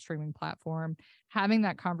post it on a streaming platform, having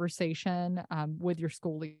that conversation with your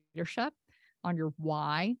school leadership on your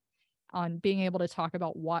why, on being able to talk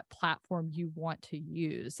about what platform you want to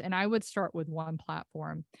use. And I would start with one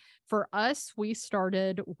platform. For us, we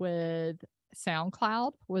started with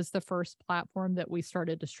SoundCloud, was the first platform that we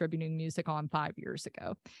started distributing music on 5 years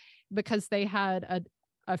ago, because they had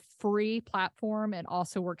a free platform. It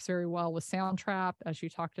also works very well with Soundtrap, as you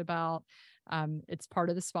talked about. It's part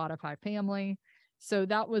of the Spotify family. So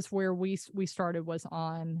that was where we started, was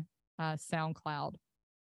on SoundCloud.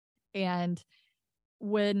 And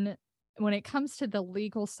when it comes to the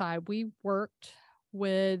legal side, we worked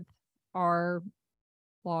with our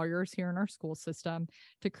lawyers here in our school system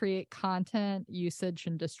to create content usage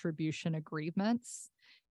and distribution agreements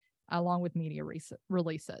along with media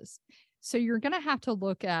releases. So you're going to have to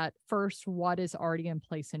look at first what is already in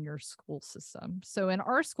place in your school system. So in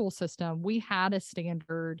our school system, we had a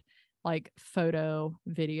standard like photo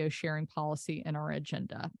video sharing policy in our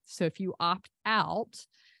agenda. So if you opt out,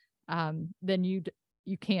 then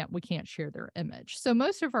we can't share their image. So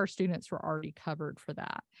most of our students were already covered for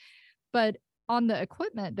that. But on the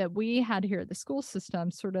equipment that we had here at the school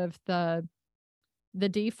system, sort of the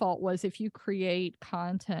default was if you create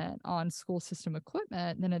content on school system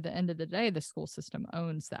equipment, then at the end of the day, the school system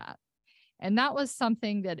owns that. And that was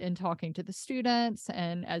something that in talking to the students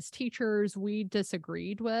and as teachers, we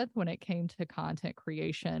disagreed with when it came to content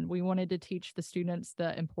creation. We wanted to teach the students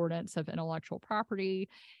the importance of intellectual property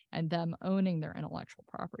and them owning their intellectual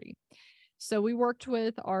property. So we worked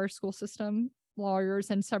with our school system lawyers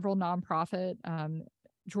and several nonprofit,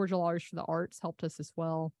 Georgia Lawyers for the Arts helped us as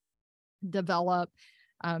well, develop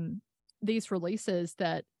these releases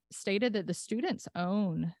that stated that the students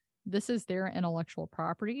own, this is their intellectual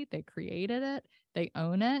property. They created it. They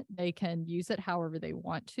own it. They can use it however they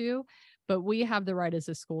want to, but we have the right as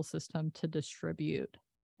a school system to distribute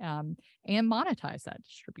and monetize that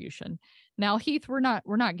distribution. Now, Heath, we're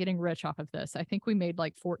not getting rich off of this. I think we made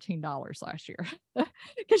like $14 last year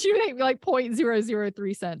because you make like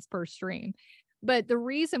 0.003 cents per stream. But the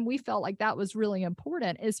reason we felt like that was really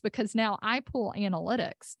important is because now I pull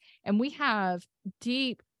analytics and we have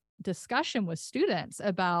deep discussion with students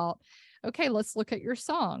about, okay, let's look at your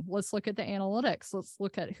song. Let's look at the analytics. Let's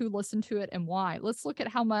look at who listened to it and why. Let's look at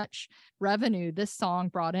how much revenue this song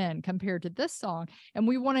brought in compared to this song. And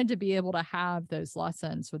we wanted to be able to have those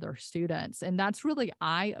lessons with our students. And that's really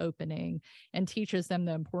eye-opening and teaches them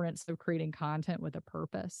the importance of creating content with a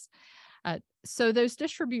purpose. So those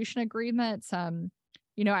distribution agreements,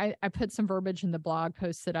 I put some verbiage in the blog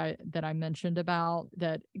post that I mentioned about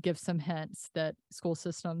that gives some hints that school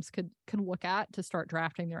systems could look at to start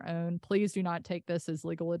drafting their own. Please do not take this as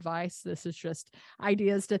legal advice. This is just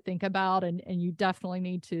ideas to think about, and you definitely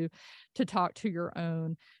need to talk to your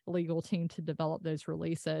own legal team to develop those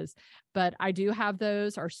releases. But I do have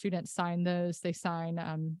those. Our students sign those. They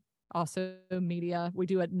sign also media. We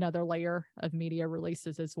do another layer of media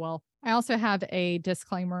releases as well. I also have a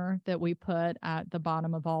disclaimer that we put at the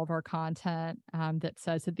bottom of all of our content that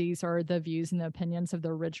says that these are the views and the opinions of the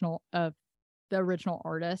original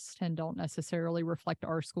artist and don't necessarily reflect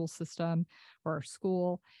our school system or our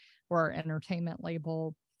school or our entertainment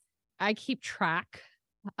label. I keep track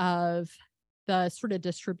of the sort of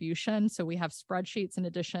distribution. So we have spreadsheets in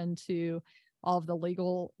addition to all of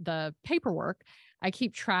the paperwork. I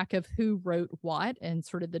keep track of who wrote what and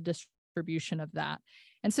sort of the distribution of that.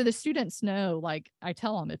 And so the students know, like I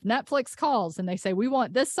tell them, if Netflix calls and they say, we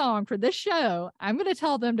want this song for this show, I'm going to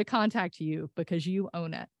tell them to contact you because you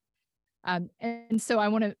own it. And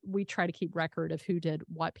so we try to keep record of who did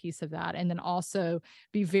what piece of that. And then also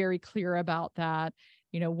be very clear about that,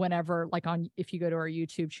 whenever, like if you go to our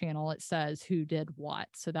YouTube channel, it says who did what.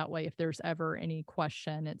 So that way, if there's ever any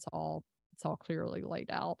question, it's all clearly laid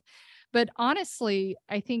out. But honestly,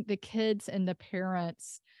 I think the kids and the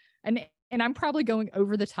parents, and and I'm probably going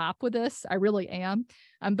over the top with this. I really am,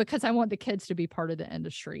 because I want the kids to be part of the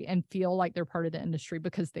industry and feel like they're part of the industry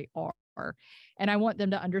because they are. And I want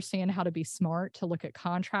them to understand how to be smart, to look at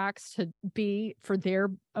contracts, to be for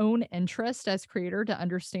their own interest as creator, to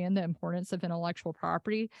understand the importance of intellectual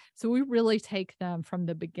property. So we really take them from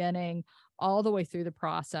the beginning all the way through the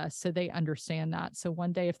process so they understand that. So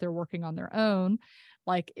one day, if they're working on their own,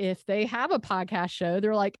 like if they have a podcast show,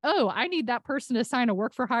 they're like, oh, I need that person to sign a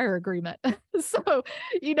work for hire agreement. So,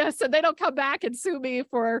 so they don't come back and sue me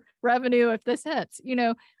for revenue if this hits.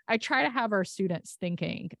 I try to have our students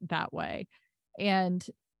thinking that way. And,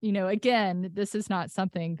 again, this is not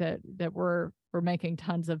something that we're making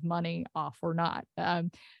tons of money off or not.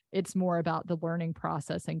 It's more about the learning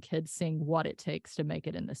process and kids seeing what it takes to make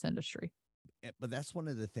it in this industry. But that's one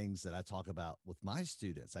of the things that I talk about with my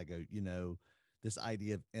students. I go, this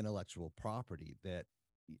idea of intellectual property, that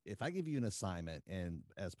if I give you an assignment and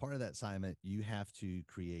as part of that assignment, you have to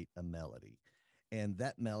create a melody, and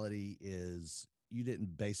that melody is, you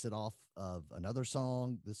didn't base it off of another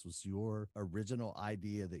song. This was your original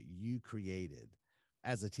idea that you created.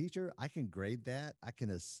 As a teacher, I can grade that. I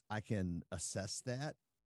can assess that,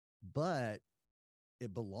 but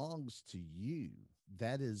it belongs to you.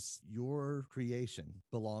 That is your creation,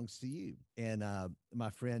 belongs to you. And my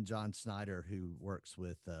friend John Snyder, who works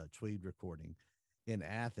with Tweed Recording in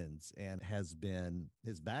Athens and has been,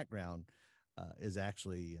 his background is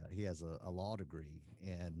actually, he has a law degree.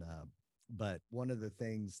 And but one of the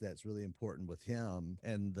things that's really important with him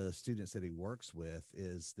and the students that he works with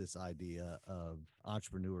is this idea of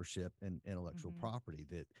entrepreneurship and intellectual property,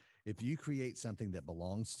 that if you create something that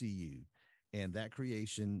belongs to you, and that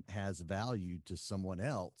creation has value to someone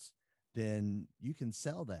else, then you can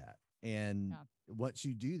sell that. And once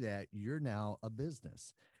you do that, you're now a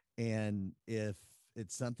business. And if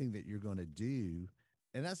it's something that you're going to do,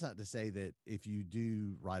 and that's not to say that if you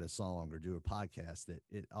do write a song or do a podcast, that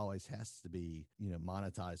it always has to be,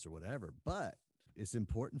 monetized or whatever. But it's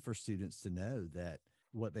important for students to know that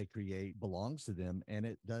what they create belongs to them and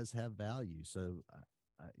it does have value. So,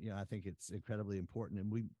 I think it's incredibly important.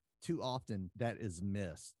 And too often that is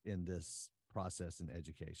missed in this process in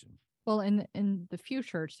education. Well, in the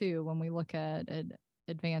future too, when we look at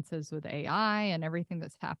advances with AI and everything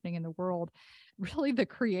that's happening in the world, really the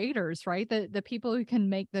creators, right? The people who can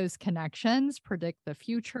make those connections, predict the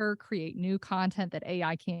future, create new content that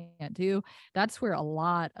AI can't do. That's where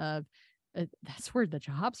that's where the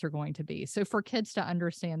jobs are going to be. So for kids to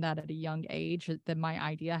understand that at a young age, that my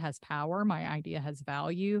idea has power, my idea has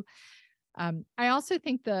value. I also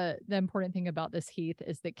think the important thing about this, Heath,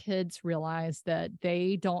 is that kids realize that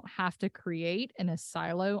they don't have to create in a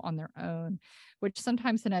silo on their own, which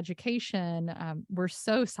sometimes in education, we're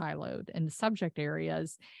so siloed in subject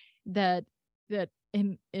areas that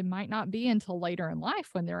it might not be until later in life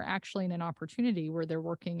when they're actually in an opportunity where they're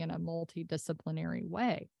working in a multidisciplinary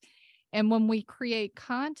way. And when we create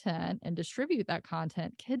content and distribute that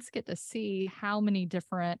content, kids get to see how many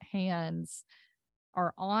different hands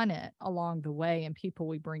are on it along the way and people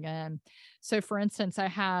we bring in. So for instance, I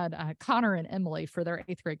had Connor and Emily for their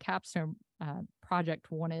 8th grade capstone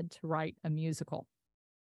project wanted to write a musical.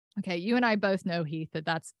 Okay. You and I both know, Heath,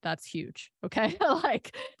 that's huge. Okay.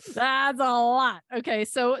 Like that's a lot. Okay.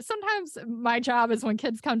 So sometimes my job is when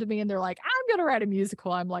kids come to me and they're like, I'm going to write a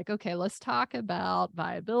musical. I'm like, okay, let's talk about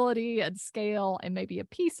viability and scale and maybe a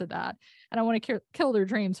piece of that. And I want to kill their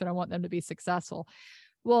dreams, but I want them to be successful.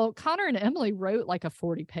 Well, Connor and Emily wrote like a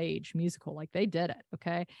 40-page musical, like they did it.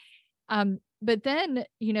 Okay. But then,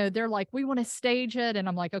 they're like, we want to stage it. And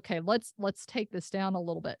I'm like, okay, let's take this down a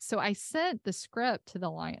little bit. So I sent the script to the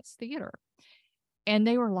Alliance Theater and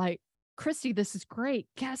they were like, Christy, this is great.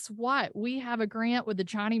 Guess what? We have a grant with the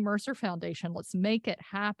Johnny Mercer Foundation. Let's make it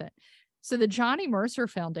happen. So the Johnny Mercer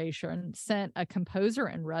Foundation sent a composer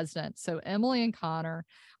in residence. So Emily and Connor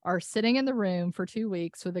are sitting in the room for 2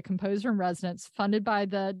 weeks with a composer in residence funded by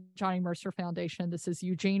the Johnny Mercer Foundation. This is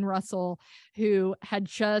Eugene Russell, who had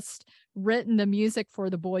just written the music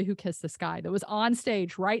for The Boy Who Kissed the Sky that was on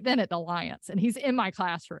stage right then at the Alliance. And he's in my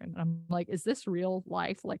classroom. And I'm like, is this real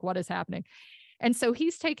life? Like, what is happening? And so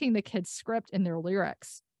he's taking the kids' script and their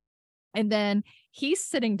lyrics. And then he's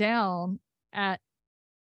sitting down at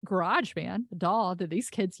GarageBand, the DAW that these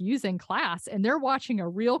kids use in class, and they're watching a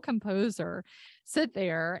real composer sit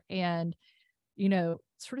there and,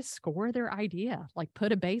 sort of score their idea, like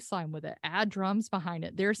put a bass line with it, add drums behind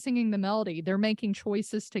it. They're singing the melody. They're making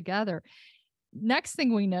choices together. Next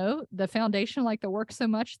thing we know, the foundation liked the work so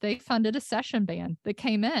much, they funded a session band that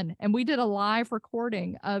came in and we did a live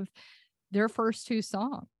recording of their first 2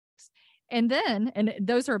 songs. And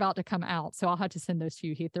those are about to come out. So I'll have to send those to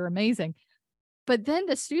you, Heath. They're amazing. But then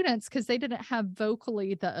the students, because they didn't have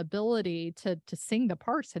vocally the ability to sing the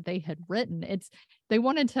parts that they had written, they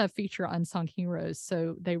wanted to feature unsung heroes.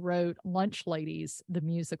 So they wrote Lunch Ladies, the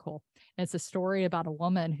musical. And it's a story about a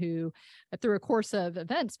woman who, through a course of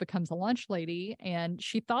events, becomes a lunch lady. And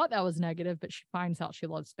she thought that was negative, but she finds out she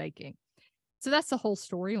loves baking. So that's the whole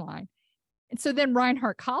storyline. And so then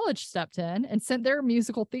Reinhardt College stepped in and sent their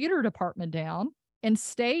musical theater department down and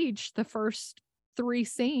staged the first 3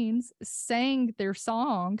 scenes, sang their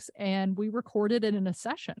songs, and we recorded it in a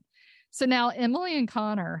session. So now Emily and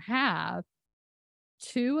Connor have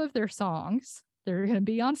 2 of their songs. They're going to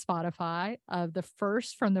be on Spotify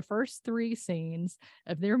from the first 3 scenes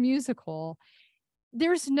of their musical.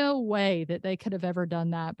 There's no way that they could have ever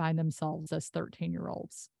done that by themselves as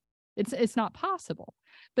 13-year-olds. It's not possible.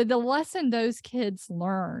 But the lesson those kids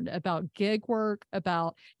learned about gig work,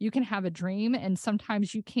 about you can have a dream and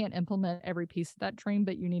sometimes you can't implement every piece of that dream,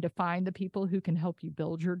 but you need to find the people who can help you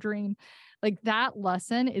build your dream. Like that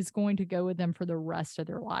lesson is going to go with them for the rest of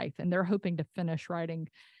their life. And they're hoping to finish writing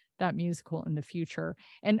that musical in the future.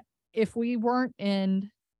 And if we weren't in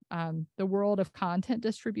the world of content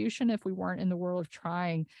distribution, if we weren't in the world of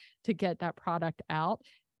trying to get that product out,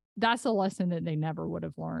 that's a lesson that they never would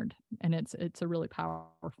have learned. And it's a really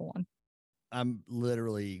powerful one. I'm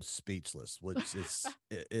literally speechless, which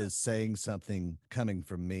is saying something coming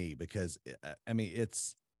from me, because I mean,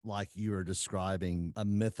 it's like you are describing a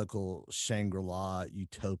mythical Shangri-La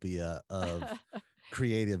utopia of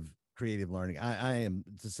creative learning. I am,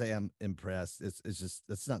 to say I'm impressed, it's just,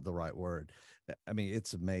 that's not the right word. I mean,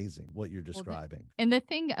 it's amazing what you're describing. And the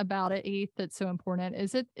thing about it, Heath, that's so important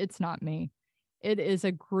is it's not me. It is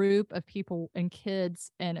a group of people and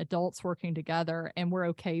kids and adults working together, and we're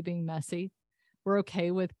okay being messy. We're okay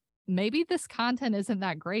with maybe this content isn't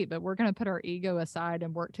that great, but we're going to put our ego aside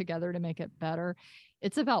and work together to make it better.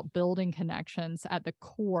 It's about building connections at the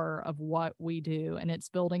core of what we do. And it's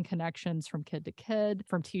building connections from kid to kid,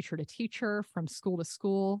 from teacher to teacher, from school to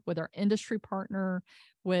school, with our industry partner,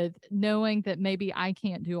 with knowing that maybe I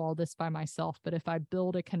can't do all this by myself, but if I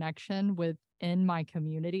build a connection within my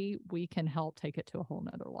community, we can help take it to a whole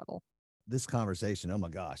nother level. This conversation, oh my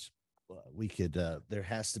gosh, we could, there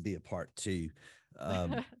has to be a part 2.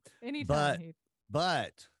 Anytime.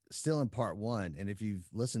 But still in part 1. And if you've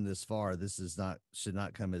listened this far, should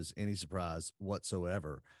not come as any surprise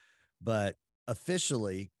whatsoever. But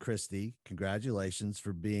officially, Christy, congratulations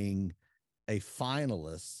for being a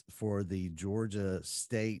finalist for the Georgia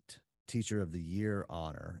State Teacher of the Year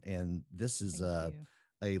honor. And this is a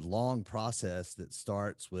long process that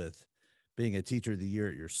starts with being a Teacher of the Year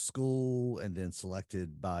at your school and then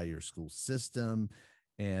selected by your school system.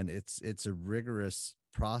 And it's a rigorous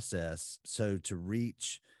process. So to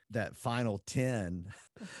reach that final 10,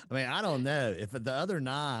 I mean, I don't know if the other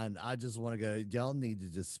 9, I just want to go, y'all need to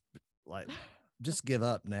just give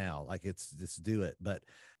up now. Like, just do it. But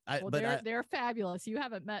they're fabulous. You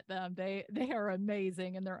haven't met them. They are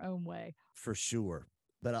amazing in their own way. For sure.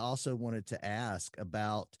 But I also wanted to ask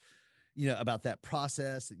about that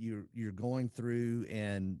process that you're going through,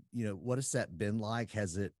 and, what has that been like?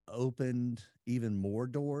 Has it opened even more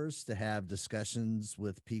doors to have discussions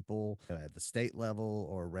with people at the state level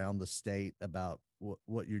or around the state about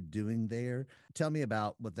what you're doing there? Tell me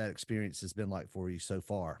about what that experience has been like for you so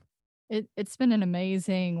far. It's been an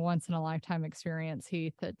amazing once in a lifetime experience,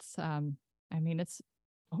 Heath. It's it's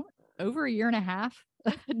over a year and a half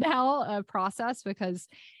now a process, because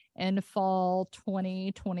in fall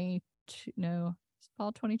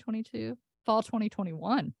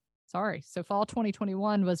 2021. Sorry. So fall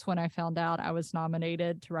 2021 was when I found out I was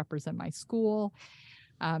nominated to represent my school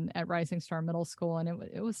at Rising Star Middle School. And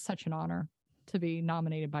it was such an honor to be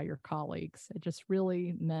nominated by your colleagues. It just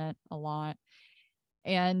really meant a lot.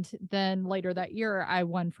 And then later that year, I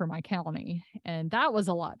won for my county. And that was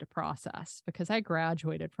a lot to process because I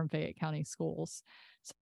graduated from Fayette County Schools.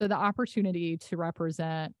 So the opportunity to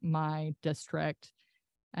represent my district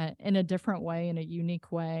in a different way, in a unique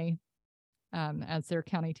way, as their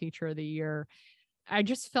county teacher of the year, I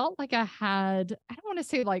just felt like I don't want to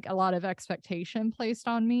say like a lot of expectation placed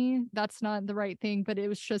on me. That's not the right thing, but it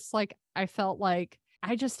was just like, I felt like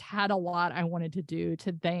I just had a lot I wanted to do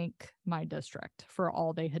to thank my district for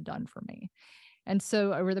all they had done for me. And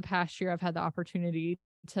so over the past year, I've had the opportunity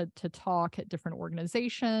to talk at different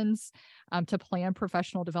organizations, to plan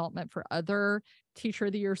professional development for other Teacher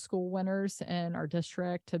of the Year school winners in our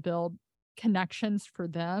district, to build connections for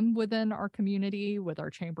them within our community, with our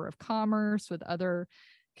Chamber of Commerce, with other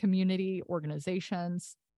community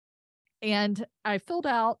organizations. And I filled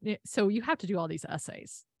out, so you have to do all these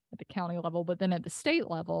essays. at the county level, but then at the state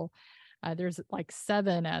level, there's like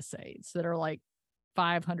 7 essays that are like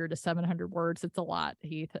 500 to 700 words. It's a lot,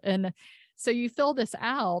 Heath. And so you fill this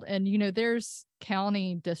out, and, you know, there's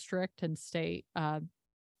county, district, and state,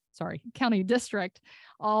 county, district,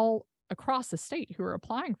 all across the state who are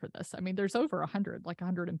applying for this. I mean, there's over 100, like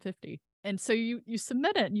 150. And so you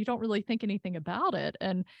submit it and you don't really think anything about it.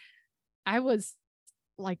 And I was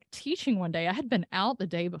like teaching one day. I had been out the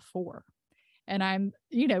day before, and I'm,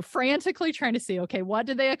 you know, frantically trying to see, okay, what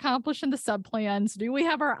did they accomplish in the subplans? Do we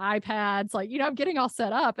have our iPads? Like, you know, I'm getting all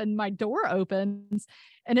set up, and my door opens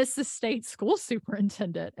and it's the state school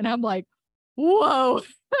superintendent. And I'm like, whoa,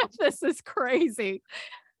 this is crazy.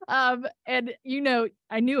 And, you know,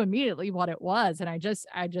 I knew immediately what it was. And I just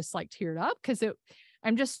like teared up, because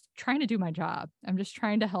I'm just trying to do my job. I'm just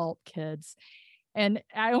trying to help kids. And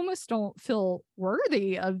I almost don't feel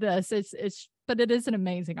worthy of this. But it is an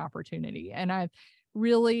amazing opportunity. And I've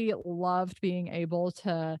really loved being able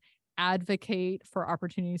to advocate for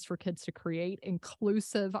opportunities for kids to create,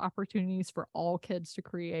 inclusive opportunities for all kids to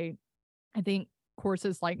create. I think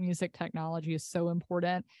courses like music technology is so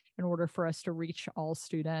important in order for us to reach all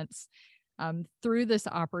students. Through this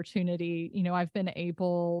opportunity, you know, I've been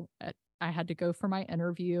able, I had to go for my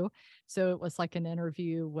interview. So it was like an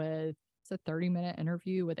interview with, it's a 30-minute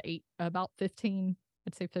interview with about 15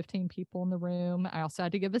 people in the room. I also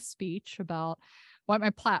had to give a speech about what my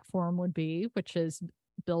platform would be, which is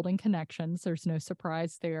building connections. There's no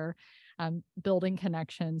surprise there. Building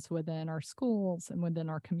connections within our schools and within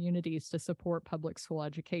our communities to support public school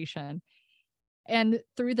education. And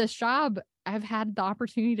through this job, I've had the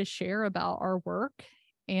opportunity to share about our work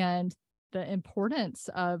and the importance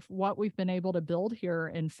of what we've been able to build here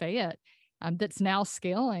in Fayette, that's now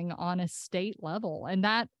scaling on a state level. And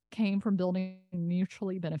that came from building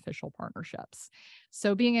mutually beneficial partnerships.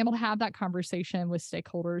 So being able to have that conversation with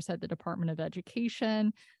stakeholders at the Department of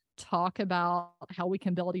Education, talk about how we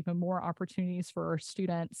can build even more opportunities for our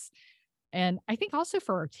students. And I think also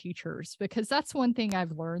for our teachers, because that's one thing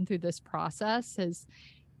I've learned through this process is,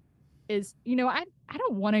 you know, I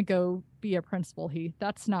don't want to go be a principal, Heath.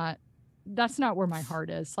 That's not where my heart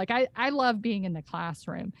is. Like, I love being in the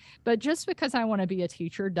classroom, but just because I want to be a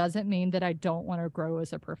teacher doesn't mean that I don't want to grow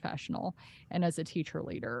as a professional and as a teacher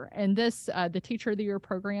leader. And this, the Teacher of the Year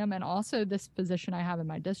program, and also this position I have in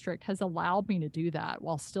my district, has allowed me to do that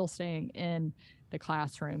while still staying in the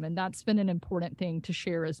classroom. And that's been an important thing to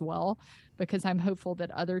share as well, because I'm hopeful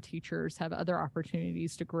that other teachers have other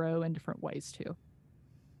opportunities to grow in different ways too.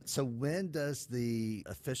 So when does the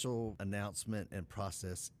official announcement and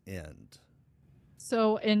process end?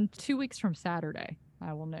 So in 2 weeks from Saturday,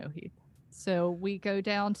 I will know, Heath. So we go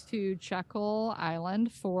down to Jekyll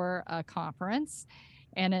Island for a conference,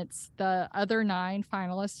 and it's the other 9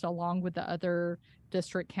 finalists along with the other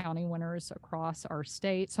district county winners across our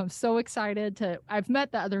state. So I'm so excited I've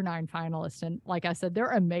met the other 9 finalists, and like I said, they're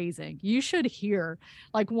amazing. You should hear,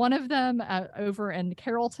 like, one of them over in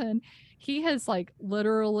Carrollton, he has like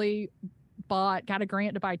literally got a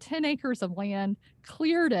grant to buy 10 acres of land,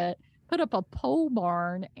 cleared it, put up a pole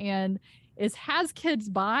barn, and has kids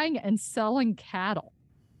buying and selling cattle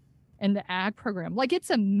in the ag program. Like,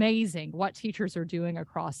 it's amazing what teachers are doing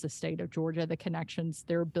across the state of Georgia, the connections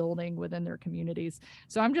they're building within their communities.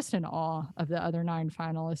 So I'm just in awe of the other 9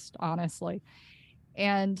 finalists, honestly.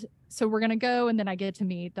 And so we're going to go, and then I get to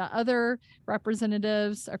meet the other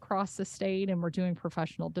representatives across the state, and we're doing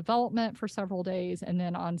professional development for several days. And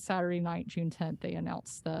then on Saturday night, June 10th, they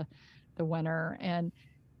announce the winner. And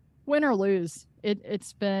win or lose,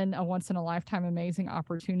 it's been a once in a lifetime amazing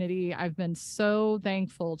opportunity. I've been so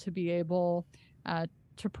thankful to be able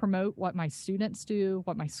to promote what my students do,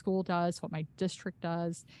 what my school does, what my district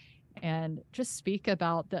does, and just speak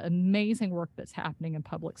about the amazing work that's happening in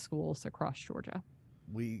public schools across Georgia.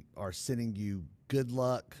 We are sending you good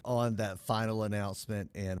luck on that final announcement,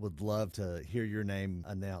 and would love to hear your name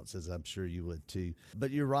announced, as I'm sure you would too.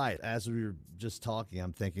 But you're right. As we were just talking,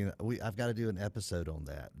 I'm thinking I've got to do an episode on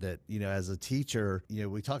that, you know, as a teacher, you know,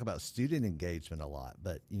 we talk about student engagement a lot,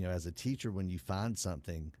 but, you know, as a teacher, when you find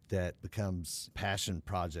something that becomes passion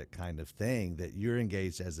project kind of thing that you're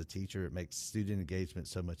engaged as a teacher, it makes student engagement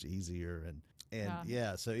so much easier. And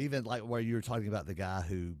yeah, so even like where you were talking about the guy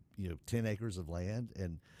who, you know, 10 acres of land,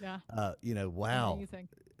 and, you know, wow. Amazing.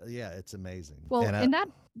 Yeah, it's amazing. Well, and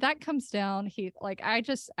that comes down, Heath, like, I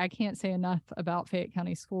can't say enough about Fayette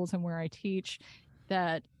County Schools and where I teach,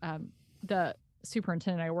 that the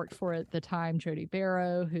superintendent I worked for at the time, Jody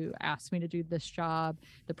Barrow, who asked me to do this job,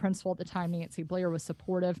 the principal at the time, Nancy Blair, was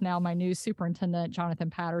supportive. Now my new superintendent, Jonathan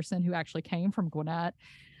Patterson, who actually came from Gwinnett,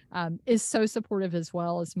 is so supportive, as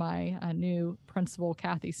well as my new principal,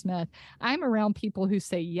 Kathy Smith. I'm around people who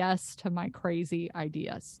say yes to my crazy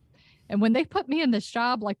ideas. And when they put me in this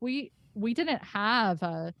job, like we didn't have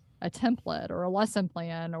a template or a lesson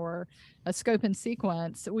plan or a scope and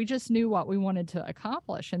sequence. We just knew what we wanted to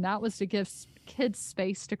accomplish. And that was to give kids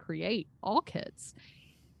space to create, all kids.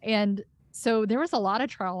 And so there was a lot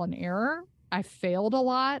of trial and error. I failed a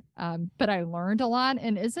lot, but I learned a lot.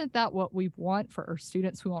 And isn't that what we want for our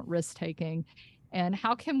students? We want risk taking. And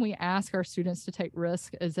how can we ask our students to take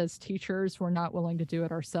risk as teachers, we're not willing to do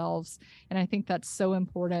it ourselves? And I think that's so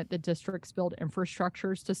important that districts build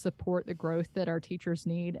infrastructures to support the growth that our teachers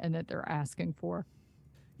need and that they're asking for.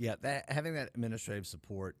 Yeah, having that administrative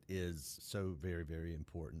support is so very, very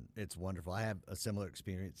important. It's wonderful. I have a similar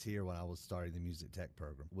experience here when I was starting the music tech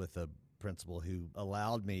program with a principal who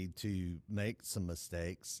allowed me to make some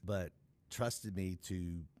mistakes, but trusted me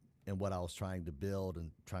to, and what I was trying to build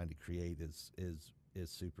and trying to create is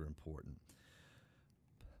super important.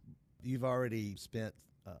 You've already spent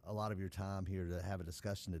a lot of your time here to have a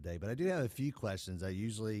discussion today, but I do have a few questions. I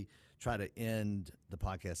usually try to end the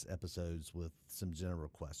podcast episodes with some general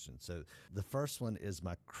questions. So the first one is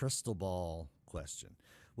my crystal ball question,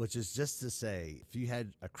 which is just to say, if you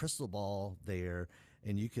had a crystal ball there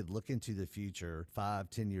and you could look into the future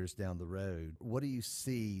 5-10 years down the road, what do you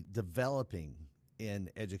see developing in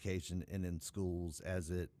education and in schools as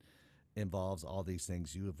it involves all these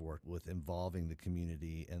things you have worked with, involving the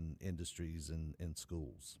community and industries and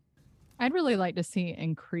schools? I'd really like to see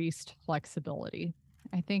increased flexibility.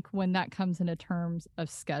 I think when that comes into terms of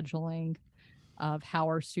scheduling, of how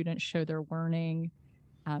our students show their learning,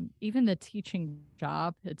 even the teaching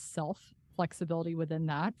job itself, flexibility within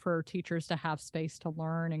that for teachers to have space to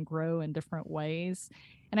learn and grow in different ways.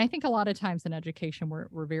 And I think a lot of times in education,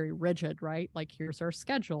 we're very rigid, right? Like, here's our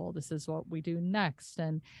schedule. This is what we do next.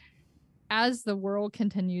 And as the world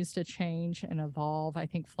continues to change and evolve, I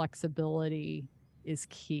think flexibility is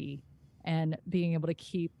key, and being able to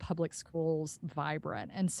keep public schools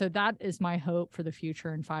vibrant. And so that is my hope for the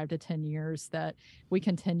future in 5 to 10 years, that we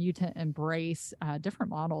continue to embrace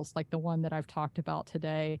different models like the one that I've talked about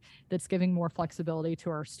today, that's giving more flexibility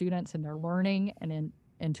to our students and their learning,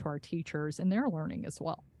 and to our teachers and their learning as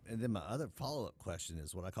well. And then my other follow-up question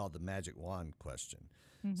is what I call the magic wand question.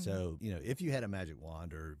 Mm-hmm. So, if you had a magic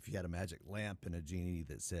wand, or if you had a magic lamp and a genie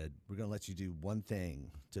that said, we're going to let you do one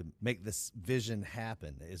thing to make this vision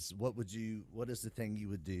happen, what is the thing you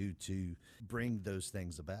would do to bring those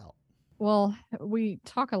things about? Well, we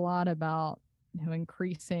talk a lot about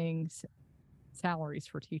increasing salaries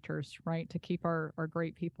for teachers, right, to keep our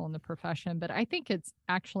great people in the profession. But I think it's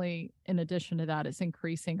actually, in addition to that, it's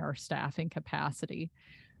increasing our staffing capacity.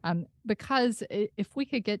 Because if we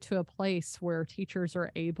could get to a place where teachers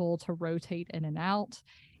are able to rotate in and out,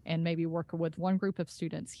 and maybe work with one group of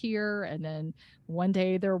students here, and then one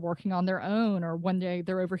day they're working on their own, or one day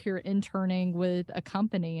they're over here interning with a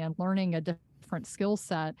company and learning a different skill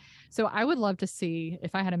set. So I would love to see,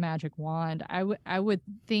 if I had a magic wand, I would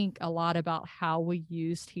think a lot about how we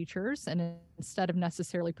use teachers, and instead of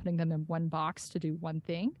necessarily putting them in one box to do one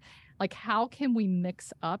thing, like, how can we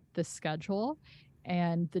mix up the schedule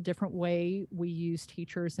and the different way we use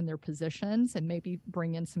teachers in their positions, and maybe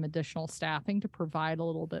bring in some additional staffing to provide a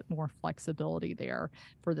little bit more flexibility there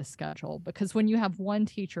for the schedule. Because when you have one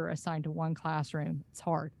teacher assigned to one classroom, it's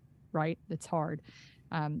hard, right? It's hard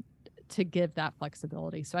to give that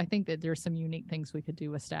flexibility. So I think that there's some unique things we could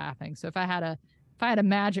do with staffing. So if I had a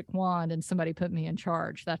magic wand and somebody put me in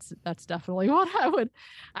charge, that's definitely what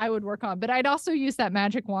I would work on. But I'd also use that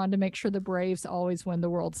magic wand to make sure the Braves always win the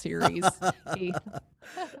World Series.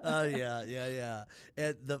 Yeah.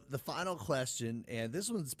 And the final question, and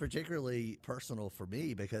this one's particularly personal for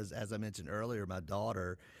me because, as I mentioned earlier, my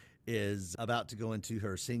daughter is about to go into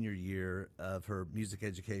her senior year of her music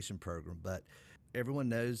education program. But everyone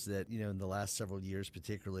knows that, in the last several years,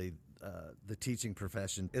 particularly, the teaching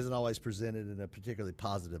profession isn't always presented in a particularly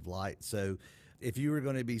positive light. So if you were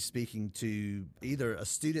going to be speaking to either a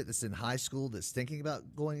student that's in high school that's thinking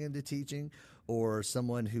about going into teaching, or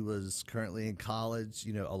someone who was currently in college,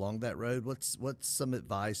 along that road, what's some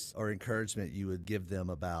advice or encouragement you would give them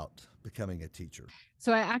about becoming a teacher?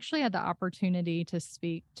 So I actually had the opportunity to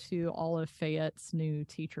speak to all of Fayette's new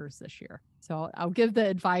teachers this year. So I'll give the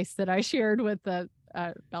advice that I shared with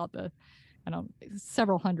about the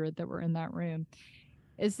several hundred that were in that room,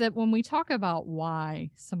 is that when we talk about why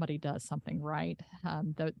somebody does something right,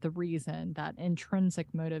 the reason, that intrinsic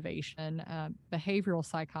motivation, behavioral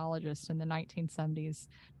psychologists in the 1970s,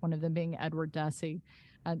 one of them being Edward Deci,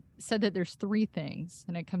 said that there's three things,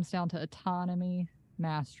 and it comes down to autonomy,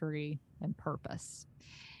 mastery, and purpose.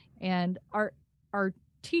 And our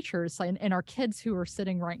teachers and our kids who are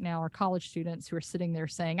sitting right now, our college students who are sitting there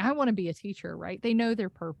saying, I want to be a teacher, right? They know their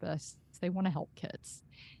purpose. They want to help kids.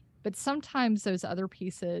 But sometimes those other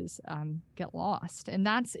pieces get lost. And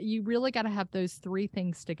you really got to have those three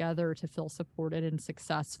things together to feel supported and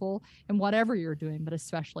successful in whatever you're doing, but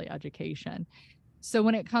especially education. So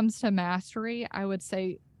when it comes to mastery, I would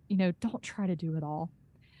say, don't try to do it all.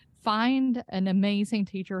 Find an amazing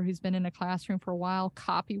teacher who's been in a classroom for a while,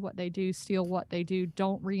 copy what they do, steal what they do.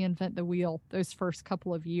 Don't reinvent the wheel those first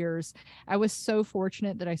couple of years. I was so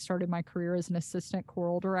fortunate that I started my career as an assistant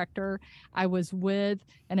choral director. I was with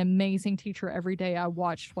an amazing teacher every day. I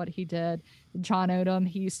watched what he did. John Odom,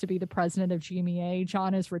 he used to be the president of GMEA.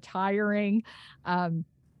 John is retiring.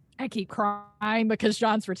 I keep crying because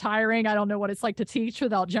John's retiring. I don't know what it's like to teach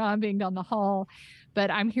without John being down the hall. But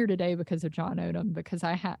I'm here today because of John Odom, because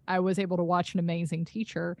I was able to watch an amazing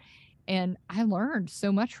teacher, and I learned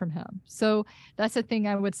so much from him. So that's the thing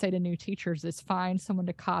I would say to new teachers is find someone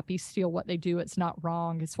to copy, steal what they do. It's not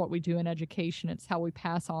wrong. It's what we do in education. It's how we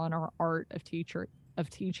pass on our art of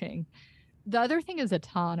teaching. The other thing is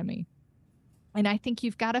autonomy. And I think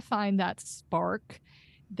you've got to find that spark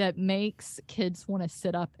that makes kids want to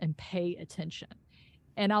sit up and pay attention.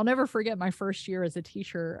 And I'll never forget my first year as a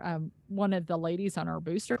teacher. One of the ladies on our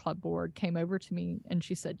Booster Club board came over to me and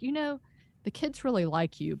she said, the kids really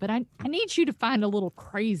like you, but I need you to find a little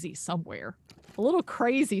crazy somewhere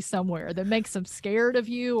that makes them scared of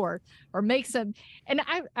you or makes them. And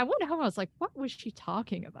I went home. I was like, what was she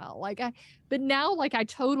talking about? But now I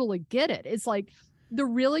totally get it. It's like the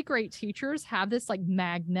really great teachers have this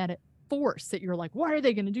magnetic force that you're like, what are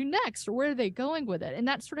they going to do next? Or where are they going with it? And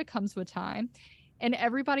that sort of comes with time. And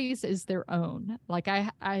everybody's is their own.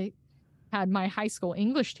 I had my high school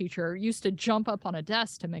English teacher used to jump up on a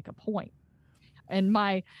desk to make a point. And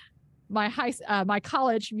my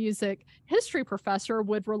college music history professor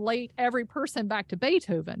would relate every person back to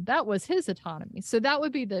Beethoven. That was his autonomy. So that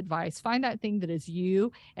would be the advice. Find that thing that is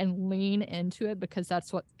you and lean into it, because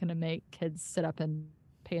that's what's going to make kids sit up and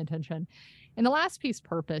pay attention. And the last piece,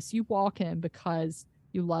 purpose. You walk in because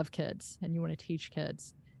you love kids and you want to teach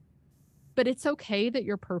kids. But it's okay that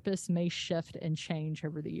your purpose may shift and change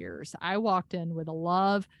over the years. I walked in with a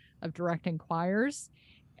love of directing choirs,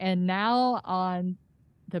 and now on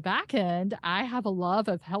the back end, I have a love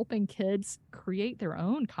of helping kids create their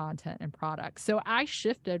own content and products. So I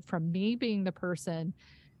shifted from me being the person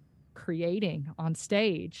creating on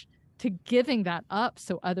stage to giving that up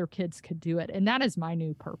so other kids could do it. And that is my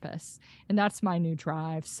new purpose. And that's my new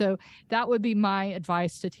drive. So that would be my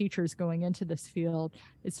advice to teachers going into this field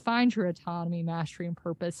is find your autonomy, mastery, and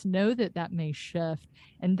purpose. Know that that may shift,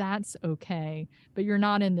 and that's okay, but you're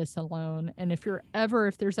not in this alone. And if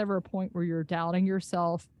there's ever a point where you're doubting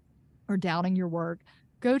yourself or doubting your work,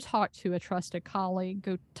 go talk to a trusted colleague,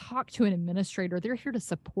 go talk to an administrator. They're here to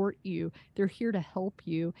support you. They're here to help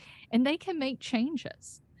you, and they can make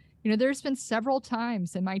changes. There's been several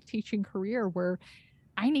times in my teaching career where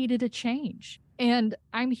I needed a change, and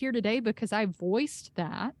I'm here today because I voiced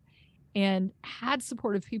that and had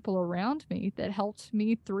supportive people around me that helped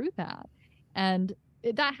me through that. And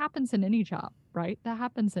that happens in any job, right? That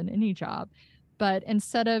happens in any job. But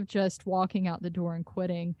instead of just walking out the door and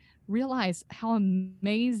quitting, realize how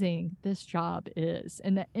amazing this job is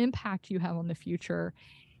and the impact you have on the future.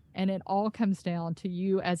 And it all comes down to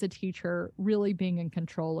you as a teacher really being in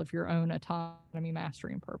control of your own autonomy,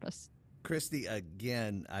 mastery, and purpose. Christy,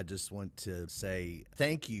 again, I just want to say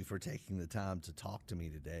thank you for taking the time to talk to me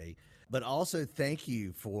today, but also thank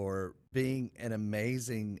you for being an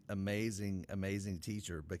amazing, amazing, amazing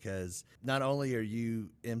teacher, because not only are you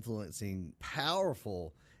influencing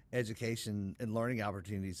powerful education and learning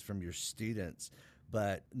opportunities from your students,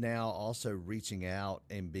 but now also reaching out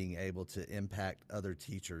and being able to impact other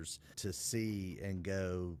teachers to see and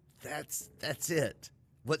go, that's it.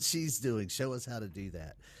 What she's doing, show us how to do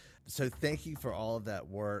that. So thank you for all of that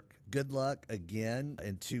work. Good luck again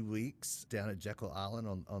in 2 weeks down at Jekyll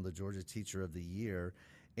Island on the Georgia Teacher of the Year.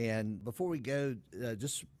 And before we go,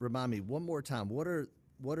 just remind me one more time, what are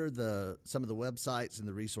some of the websites and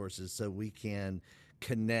the resources so we can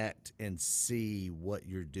connect and see what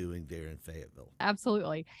you're doing there in Fayetteville?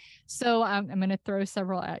 Absolutely. So I'm going to throw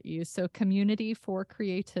several at you. So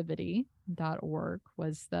communityforcreativity.org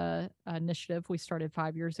was the initiative we started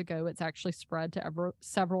 5 years ago. It's actually spread to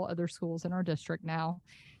several other schools in our district now.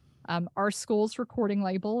 Our school's recording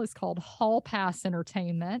label is called Hall Pass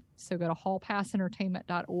Entertainment. So go to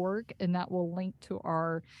hallpassentertainment.org, and that will link to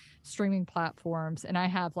our streaming platforms. And I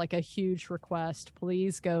have a huge request.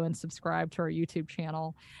 Please go and subscribe to our YouTube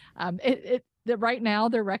channel. Right now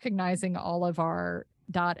they're recognizing all of our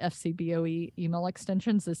 .fcboe email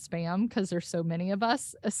extensions as spam because there's so many of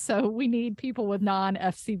us. So we need people with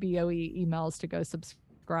non-FCBOE emails to go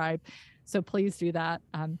subscribe. So please do that.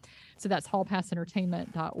 So that's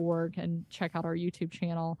hallpassentertainment.org, and check out our YouTube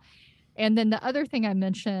channel. And then the other thing I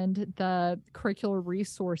mentioned, the curricular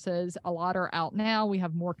resources, a lot are out now. We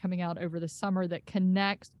have more coming out over the summer that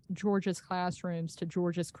connect Georgia's classrooms to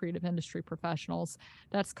Georgia's creative industry professionals.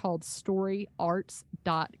 That's called storyarts.co.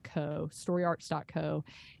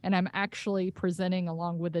 And I'm actually presenting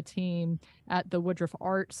along with the team at the Woodruff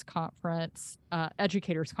Arts Conference,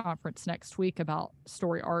 Educators Conference next week about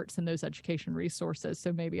story arts and those education resources.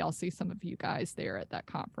 So maybe I'll see some of you guys there at that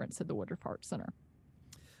conference at the Woodruff Arts Center.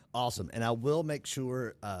 Awesome. And I will make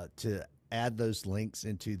sure to add those links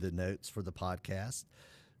into the notes for the podcast.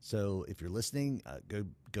 So if you're listening,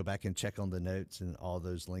 go back and check on the notes, and all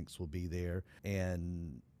those links will be there.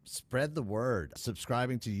 And spread the word.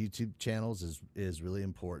 Subscribing to YouTube channels is really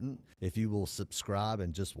important. If you will subscribe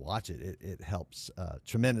and just watch it, it helps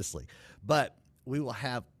tremendously. But we will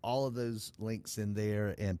have all of those links in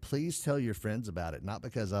there, and please tell your friends about it. Not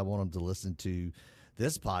because I want them to listen to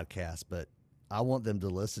this podcast, but I want them to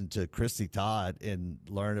listen to Christy Todd and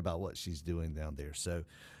learn about what she's doing down there. So,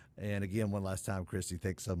 and again, one last time, Christy,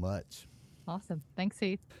 thanks so much. Awesome. Thanks,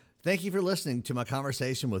 Heath. Thank you for listening to my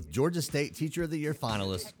conversation with Georgia State Teacher of the Year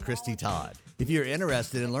finalist, Christy Todd. If you're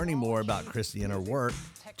interested in learning more about Christy and her work,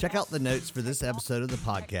 check out the notes for this episode of the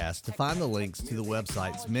podcast to find the links to the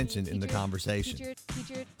websites mentioned in the conversation.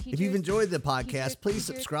 If you've enjoyed the podcast, please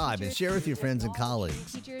subscribe and share with your friends and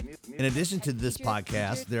colleagues. In addition to this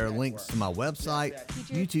podcast, there are links to my website,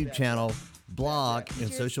 YouTube channel, blog,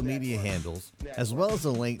 and social media handles, as well as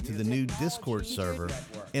a link to the new Discord server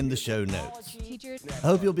in the show notes. I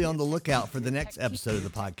hope you'll be on the lookout for the next episode of the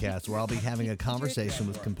podcast, where I'll be having a conversation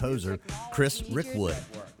with composer Chris Rickwood.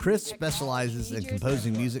 Chris specializes in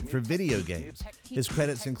composing music for video games. His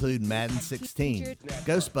credits include Madden 16,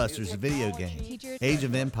 Ghostbusters, a video game, Age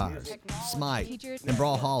of Empires, Smite, and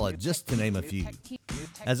Brawlhalla, just to name a few.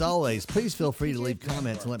 As always, please feel free to leave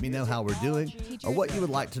comments and let me know how we're doing or what you would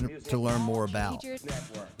like to learn more about.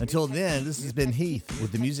 Until then, this has been Heath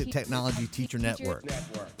with the Music Technology Teacher Network.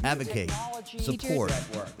 Advocate, support,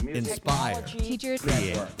 inspire,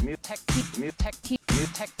 create.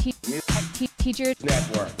 Teacher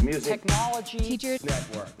Network. Music Technology Teacher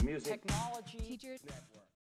Network. Music Technology Teacher Network.